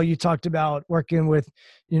 Danielle, you talked about working with,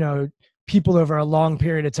 people over a long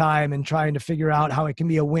period of time and trying to figure out how it can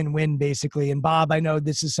be a win-win, basically. And Bob, I know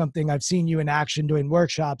this is something I've seen you in action doing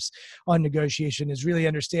workshops on negotiation, is really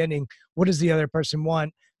understanding what does the other person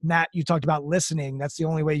want. Matt, you talked about listening. That's the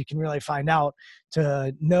only way you can really find out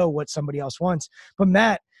to know what somebody else wants. But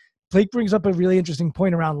Matt, Blake brings up a really interesting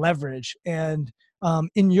point around leverage. And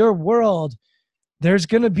in your world, there's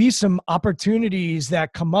going to be some opportunities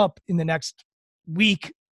that come up in the next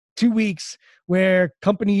week, 2 weeks, where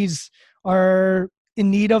companies are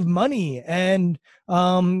in need of money and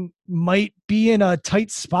might be in a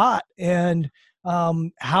tight spot, and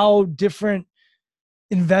how different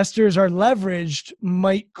investors are leveraged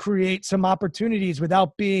might create some opportunities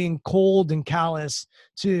without being cold and callous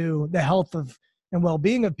to the health of and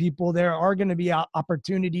well-being of people. There are going to be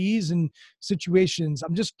opportunities and situations.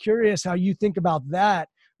 I'm just curious how you think about that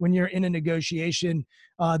when you're in a negotiation,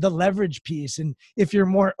 the leverage piece. And if you're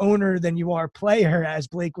more owner than you are player, as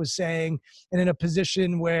Blake was saying, and in a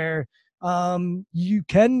position where you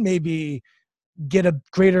can maybe get a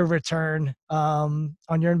greater return on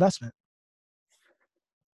your investment.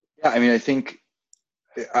 Yeah, I mean, I think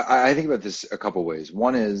about this a couple ways.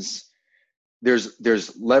 One is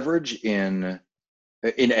there's leverage in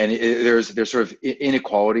there's sort of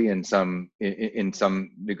inequality in some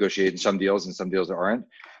negotiations, some deals, and some deals that aren't.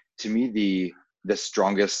 To me, the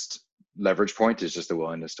strongest leverage point is just the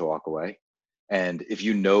willingness to walk away. And if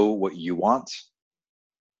you know what you want,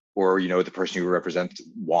 or what the person you represent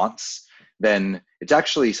wants, then it's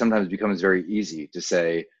actually sometimes becomes very easy to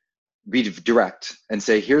say, be direct and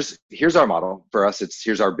say, here's our model. For us,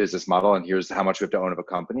 here's our business model, and here's how much we have to own of a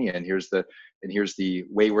company, and here's the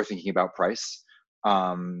way we're thinking about price.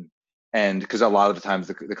 And because a lot of the times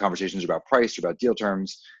the conversations are about price, or about deal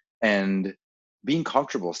terms, and being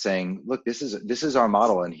comfortable saying, look, this is our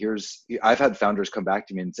model, and I've had founders come back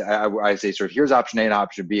to me and say, I say sort of, here's option A and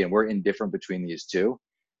option B, and we're indifferent between these two.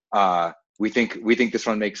 We think this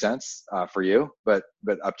one makes sense for you, but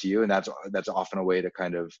up to you. And that's often a way to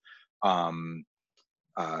kind of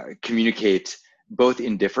communicate both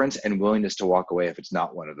indifference and willingness to walk away if it's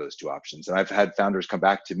not one of those two options. And I've had founders come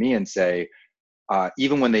back to me and say,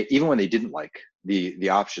 even when they didn't like the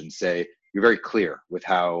option, say, you're very clear with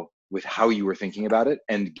how with how you were thinking about it,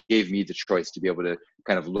 and gave me the choice to be able to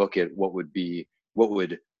kind of look at what would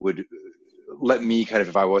let me kind of,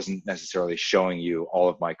 if I wasn't necessarily showing you all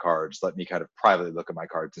of my cards, let me kind of privately look at my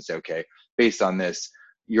cards and say, okay, based on this,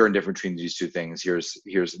 you're indifferent between these two things. Here's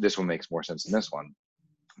this one makes more sense than this one.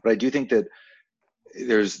 But I do think that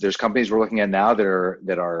there's companies we're looking at now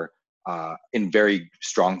that are in very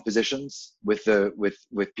strong positions with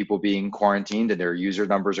people being quarantined and their user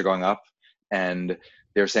numbers are going up, and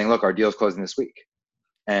they're saying, look, our deal's closing this week,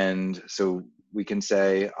 and so we can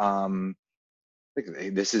say,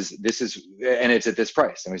 this is and it's at this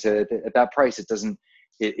price, and we said at that price it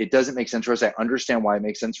doesn't make sense for us. I understand why it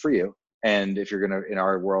makes sense for you, and if you're gonna, in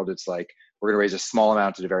our world, it's like we're gonna raise a small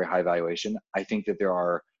amount at a very high valuation. I think that there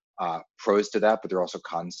are pros to that, but there are also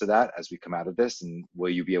cons to that as we come out of this. And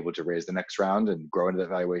will you be able to raise the next round and grow into that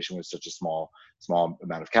valuation with such a small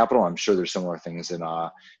amount of capital? I'm sure there's similar things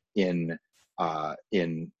in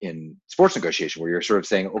sports negotiation, where you're sort of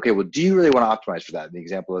saying, okay, well, do you really want to optimize for that? The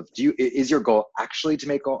example of, is your goal actually to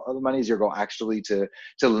make all the money? Is your goal actually to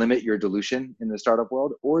limit your dilution in the startup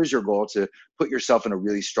world? Or is your goal to put yourself in a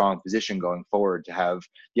really strong position going forward to have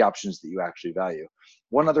the options that you actually value?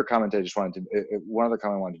 One other comment I wanted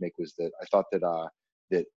to make was that I thought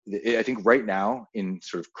that I think right now in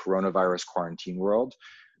sort of coronavirus quarantine world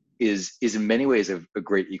is in many ways a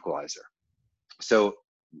great equalizer. So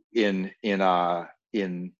if you don't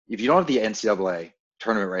have the NCAA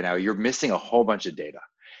tournament right now, you're missing a whole bunch of data.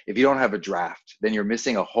 If you don't have a draft, then you're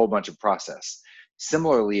missing a whole bunch of process.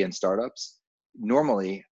 Similarly, in startups,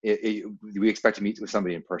 normally we expect to meet with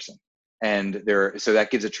somebody in person, and so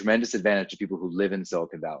that gives a tremendous advantage to people who live in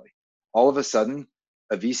Silicon Valley. All of a sudden,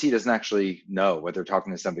 a VC doesn't actually know whether they're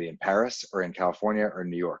talking to somebody in Paris or in California or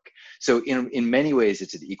New York. So in many ways,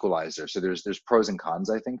 it's an equalizer. So there's pros and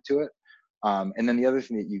cons, I think, to it. And then the other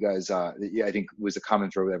thing that you guys, I think was a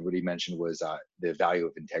common thread everybody mentioned was the value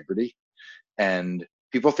of integrity. And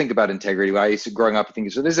people think about integrity. When I used to growing up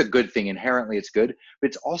thinking, so this is a good thing. Inherently, it's good, but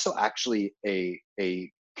it's also actually a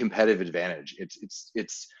competitive advantage.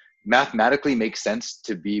 It's mathematically makes sense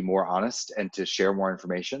to be more honest and to share more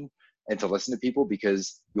information and to listen to people,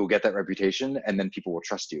 because you'll get that reputation, and then people will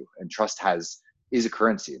trust you. And trust is a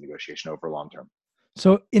currency in negotiation over long term.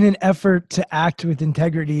 So in an effort to act with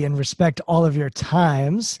integrity and respect all of your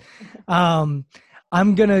times, I'm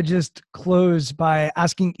going to just close by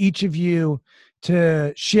asking each of you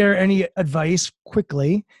to share any advice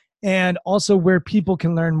quickly, and also where people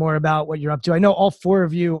can learn more about what you're up to. I know all four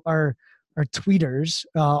of you are tweeters.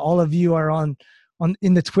 All of you are on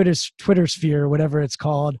in the Twitter sphere, whatever it's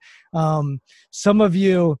called. Some of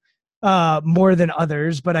you more than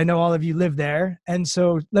others, but I know all of you live there. And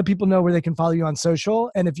so let people know where they can follow you on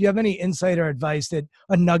social. And if you have any insight or advice, a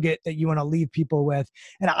nugget that you want to leave people with.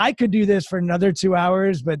 And I could do this for another 2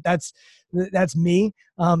 hours, but that's me.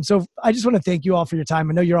 So I just want to thank you all for your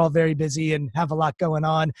time. I know you're all very busy and have a lot going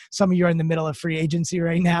on. Some of you are in the middle of free agency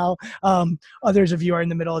right now. Others of you are in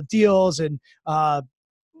the middle of deals and,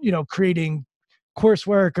 creating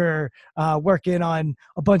coursework or working on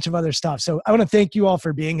a bunch of other stuff. So I want to thank you all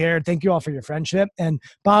for being here. Thank you all for your friendship. And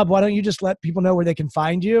Bob, why don't you just let people know where they can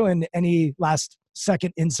find you and any last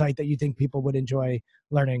second insight that you think people would enjoy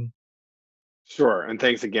learning? Sure. And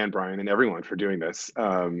thanks again, Brian, and everyone for doing this.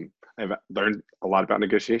 I've learned a lot about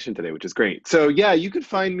negotiation today, which is great. So yeah, you can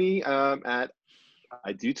find me I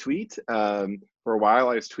do tweet. For a while,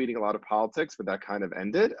 I was tweeting a lot of politics, but that kind of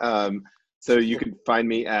ended. So you can find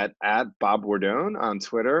me at Bob Bordone on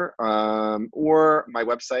Twitter, or my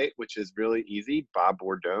website, which is really easy,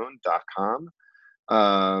 bobbordone.com.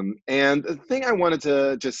 And the thing I wanted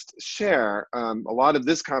to just share, a lot of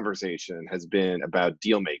this conversation has been about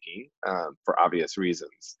deal making for obvious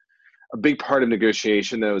reasons. A big part of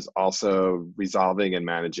negotiation, though, is also resolving and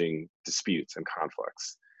managing disputes and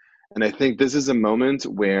conflicts. And I think this is a moment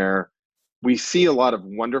where we see a lot of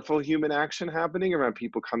wonderful human action happening around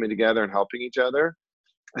people coming together and helping each other.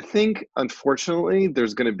 I think, unfortunately,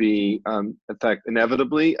 there's going to be, in fact,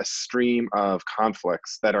 inevitably, a stream of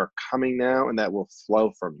conflicts that are coming now and that will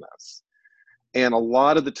flow from this. And a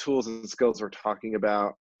lot of the tools and skills we're talking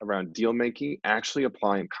about around deal making actually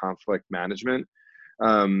apply in conflict management.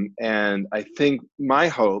 And I think my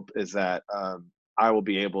hope is that I will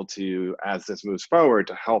be able to, as this moves forward,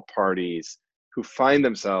 to help parties who find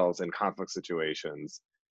themselves in conflict situations,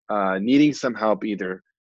 needing some help either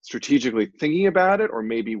strategically thinking about it or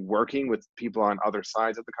maybe working with people on other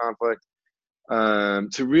sides of the conflict,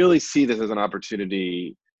 to really see this as an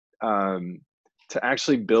opportunity to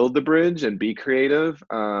actually build the bridge and be creative,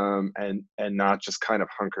 and not just kind of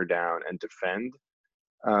hunker down and defend.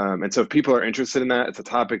 And so if people are interested in that, it's a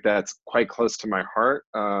topic that's quite close to my heart.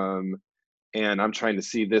 And I'm trying to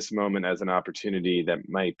see this moment as an opportunity that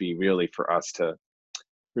might be really for us to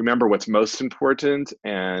remember what's most important.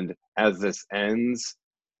 And as this ends,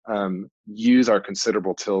 use our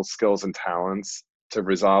considerable skills and talents to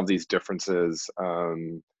resolve these differences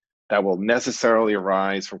that will necessarily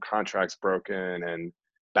arise from contracts broken and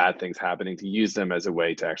bad things happening, to use them as a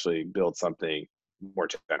way to actually build something more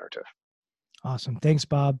generative. Awesome. Thanks,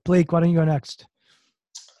 Bob. Blake, why don't you go next?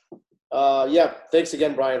 Yeah, thanks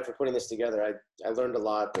again, Brian, for putting this together. I learned a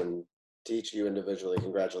lot, and to each of you individually,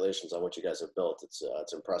 congratulations on what you guys have built.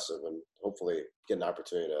 It's impressive, and hopefully get an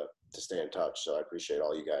opportunity to stay in touch. So I appreciate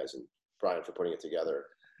all you guys and Brian for putting it together.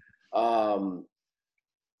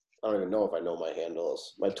 I don't even know if I know my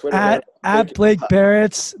handles. My Twitter at Blake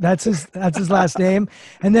Barretts. That's his last name.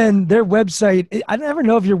 And then their website. I never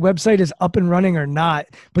know if your website is up and running or not.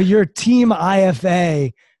 But your Team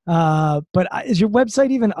IFA. But is your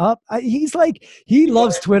website even up? He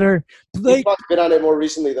loves Twitter. Blake has been on it more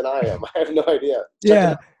recently than I am. I have no idea.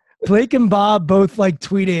 Yeah. Blake and Bob both like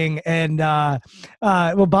tweeting, and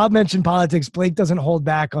well, Bob mentioned politics. Blake doesn't hold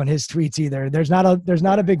back on his tweets either. There's not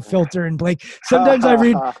a big filter in Blake. Sometimes I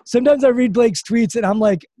read Blake's tweets, and I'm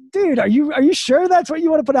like, dude, are you sure that's what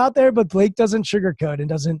you want to put out there? But Blake doesn't sugarcoat and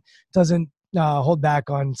doesn't hold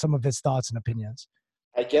back on some of his thoughts and opinions.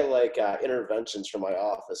 I get like interventions from my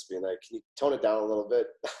office being like, can you tone it down a little bit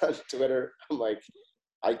on Twitter? I'm like,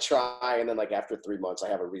 I try, and then like after 3 months, I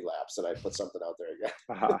have a relapse, and I put something out there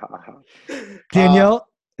again. Danielle,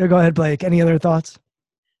 go ahead, Blake. Any other thoughts?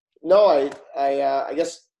 No, I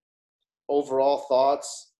guess overall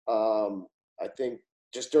thoughts. I think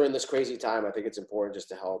just during this crazy time, I think it's important just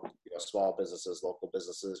to help small businesses, local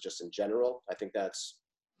businesses, just in general. I think that's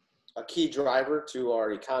a key driver to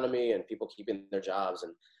our economy and people keeping their jobs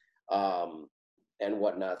and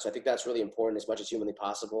whatnot. So I think that's really important as much as humanly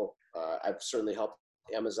possible. I've certainly helped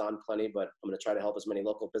Amazon plenty, but I'm going to try to help as many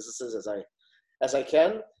local businesses as I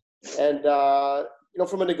can. And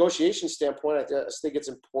from a negotiation standpoint, I just think it's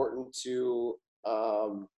important to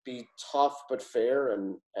be tough but fair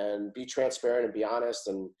and be transparent and be honest.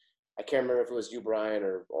 And I can't remember if it was you, Brian,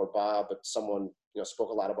 or Bob, but someone spoke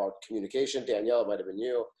a lot about communication. Danielle, it might have been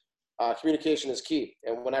you. Communication is key,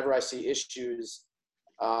 and whenever I see issues,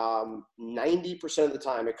 90% of the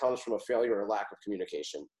time it comes from a failure or lack of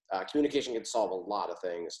communication. Communication can solve a lot of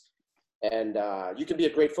things, and you can be a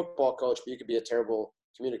great football coach, but you could be a terrible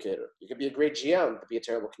communicator. You could be a great GM, but be a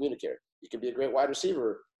terrible communicator. You could be a great wide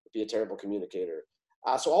receiver, but be a terrible communicator.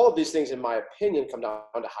 So all of these things, in my opinion, come down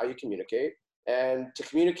to how you communicate, and to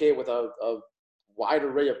communicate with a wide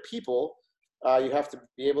array of people, you have to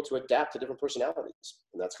be able to adapt to different personalities,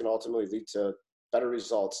 and that's going to ultimately lead to better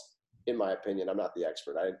results. In my opinion, I'm not the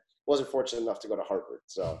expert. I wasn't fortunate enough to go to Harvard,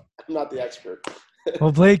 so I'm not the expert.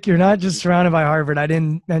 Well, Blake, you're not just surrounded by Harvard. I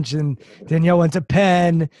didn't mention Danielle went to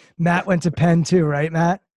Penn. Matt went to Penn too, right,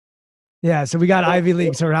 Matt? Yeah, so we got Ivy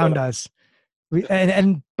Leagues around us.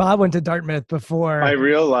 And Bob went to Dartmouth before. My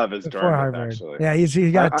real love is Dartmouth, Harvard. actually. Yeah,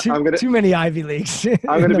 he got too many Ivy Leagues.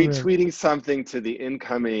 I'm going to be tweeting something to the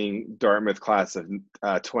incoming Dartmouth class of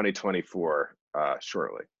 2024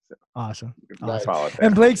 shortly. So awesome.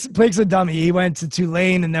 And Blake's a dummy. He went to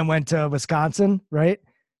Tulane and then went to Wisconsin, right?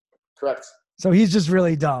 Correct. So he's just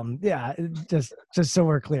really dumb. Yeah, just so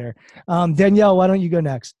we're clear. Danielle, why don't you go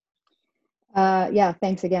next? Yeah,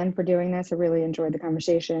 thanks again for doing this. I really enjoyed the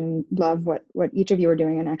conversation. Love what each of you are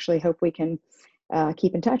doing, and actually hope we can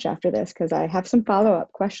keep in touch after this, because I have some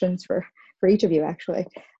follow-up questions for each of you, actually.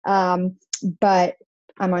 But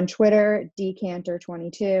I'm on Twitter,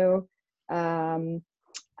 dcantor22.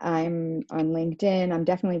 I'm on LinkedIn. I'm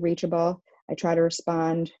definitely reachable. I try to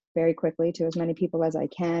respond very quickly to as many people as I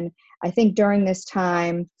can. I think during this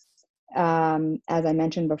time, as I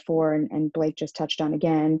mentioned before, and Blake just touched on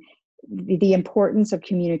again, the importance of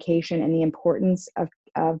communication and the importance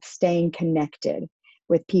of staying connected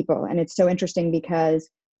with people. And it's so interesting because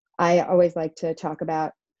I always like to talk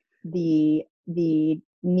about the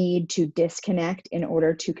need to disconnect in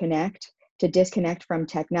order to connect, to disconnect from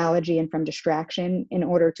technology and from distraction in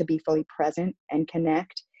order to be fully present and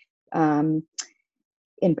connect in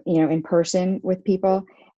person with people.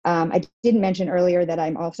 I didn't mention earlier that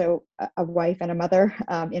I'm also a wife and a mother.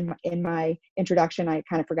 In my introduction, I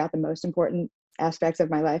kind of forgot the most important aspects of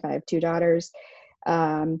my life. I have 2 daughters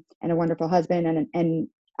and a wonderful husband, and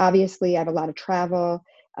obviously I have a lot of travel,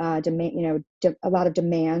 a lot of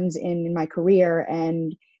demands in my career.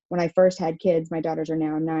 And when I first had kids, my daughters are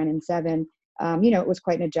now 9 and 7. It was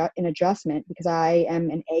quite an adjustment, because I am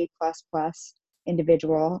an A++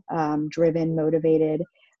 individual, driven, motivated.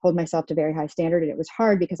 hold myself to very high standard. And it was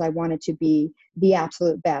hard because I wanted to be the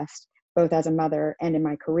absolute best, both as a mother and in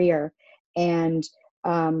my career. And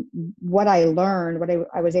what I learned, what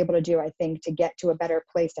I was able to do, I think, to get to a better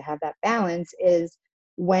place to have that balance is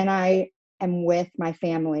when I am with my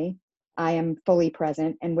family, I am fully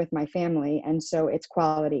present and with my family. And so it's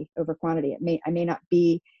quality over quantity. I may not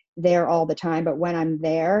be there all the time, but when I'm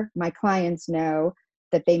there, my clients know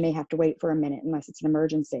that they may have to wait for a minute unless it's an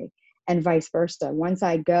emergency, and vice versa. Once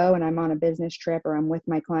I go and I'm on a business trip or I'm with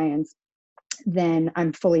my clients, then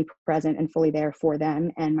I'm fully present and fully there for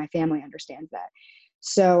them, and my family understands that.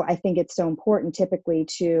 So I think it's so important typically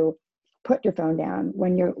to put your phone down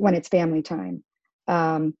when it's family time.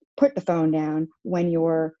 Put the phone down when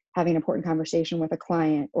you're having an important conversation with a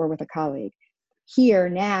client or with a colleague. Here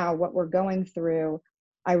now, what we're going through,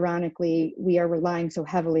 ironically, we are relying so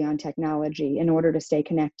heavily on technology in order to stay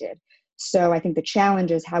connected. So I think the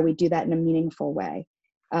challenge is how we do that in a meaningful way,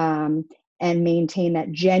 and maintain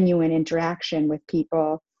that genuine interaction with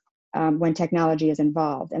people when technology is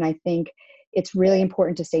involved. And I think it's really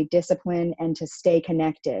important to stay disciplined and to stay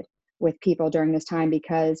connected with people during this time,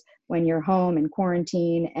 because when you're home in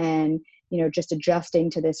quarantine and just adjusting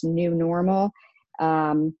to this new normal,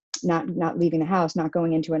 not leaving the house, not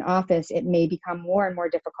going into an office, it may become more and more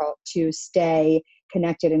difficult to stay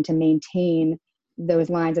connected and to maintain those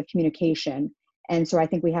lines of communication. And so I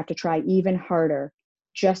think we have to try even harder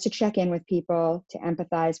just to check in with people, to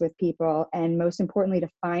empathize with people, and most importantly, to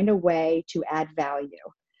find a way to add value,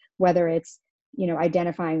 whether it's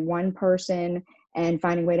identifying one person and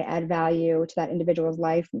finding a way to add value to that individual's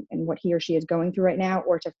life and what he or she is going through right now,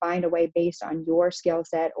 or to find a way based on your skill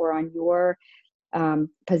set or on your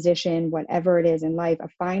position, whatever it is in life,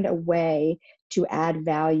 find a way to add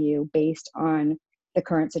value based on the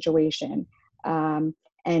current situation.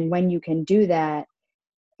 And when you can do that,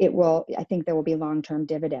 I think there will be long-term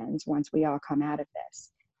dividends once we all come out of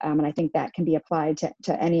this. And I think that can be applied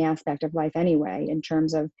to any aspect of life anyway, in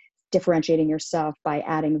terms of differentiating yourself by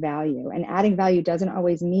adding value. And adding value doesn't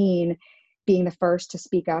always mean being the first to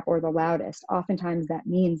speak up or the loudest. Oftentimes that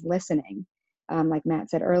means listening. Like Matt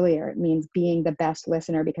said earlier, it means being the best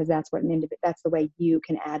listener, because that's the way you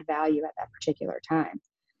can add value at that particular time.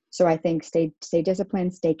 So I think stay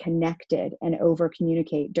disciplined, stay connected, and over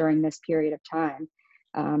communicate during this period of time,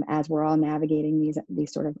 as we're all navigating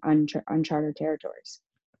these sort of uncharted territories.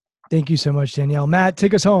 Thank you so much, Danielle. Matt,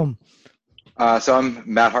 take us home. So I'm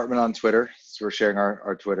Matt Hartman on Twitter. So we're sharing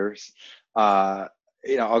our Twitters. I'll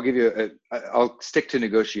stick to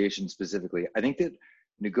negotiations specifically. I think that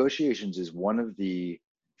negotiations is one of the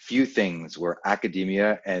few things where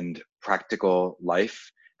academia and practical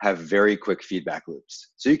life have very quick feedback loops.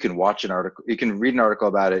 So you can watch an article, you can read an article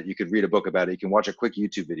about it, you could read a book about it, you can watch a quick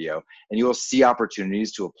YouTube video, and you will see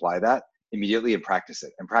opportunities to apply that immediately and practice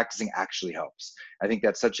it. And practicing actually helps. I think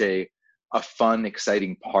that's such a fun,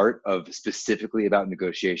 exciting part of specifically about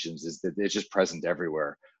negotiations, is that it's just present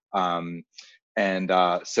everywhere. So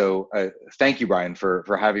thank you, Brian,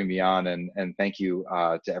 for having me on, and thank you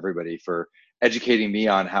to everybody for educating me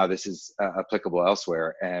on how this is applicable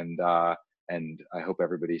elsewhere. And I hope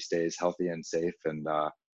everybody stays healthy and safe and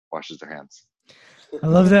washes their hands. I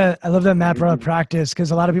love that Matt brought up practice,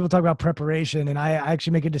 because a lot of people talk about preparation, and I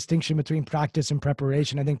actually make a distinction between practice and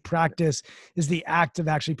preparation. I think practice is the act of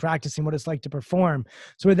actually practicing what it's like to perform.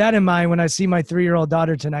 So with that in mind, when I see my 3-year-old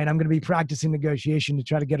daughter tonight, I'm going to be practicing negotiation to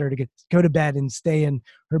try to get her to go to bed and stay in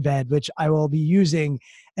her bed, which I will be using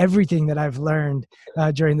everything that I've learned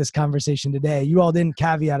during this conversation today. You all didn't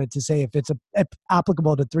caveat it to say if it's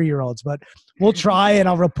applicable to 3-year-olds, but we'll try, and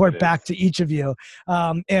I'll report back to each of you.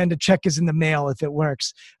 And a check is in the mail if it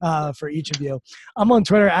works for each of you. I'm on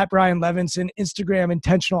Twitter at Brian Levinson, Instagram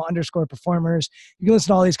intentional_performers. You can listen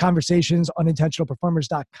to all these conversations on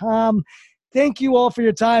intentionalperformers.com. Thank you all for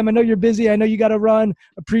your time. I know you're busy. I know you got to run.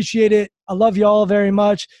 Appreciate it. I love you all very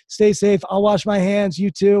much. Stay safe. I'll wash my hands.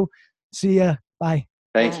 You too. See ya. Bye.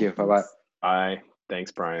 Thank you. Bye-bye. Bye.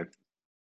 Thanks, Brian.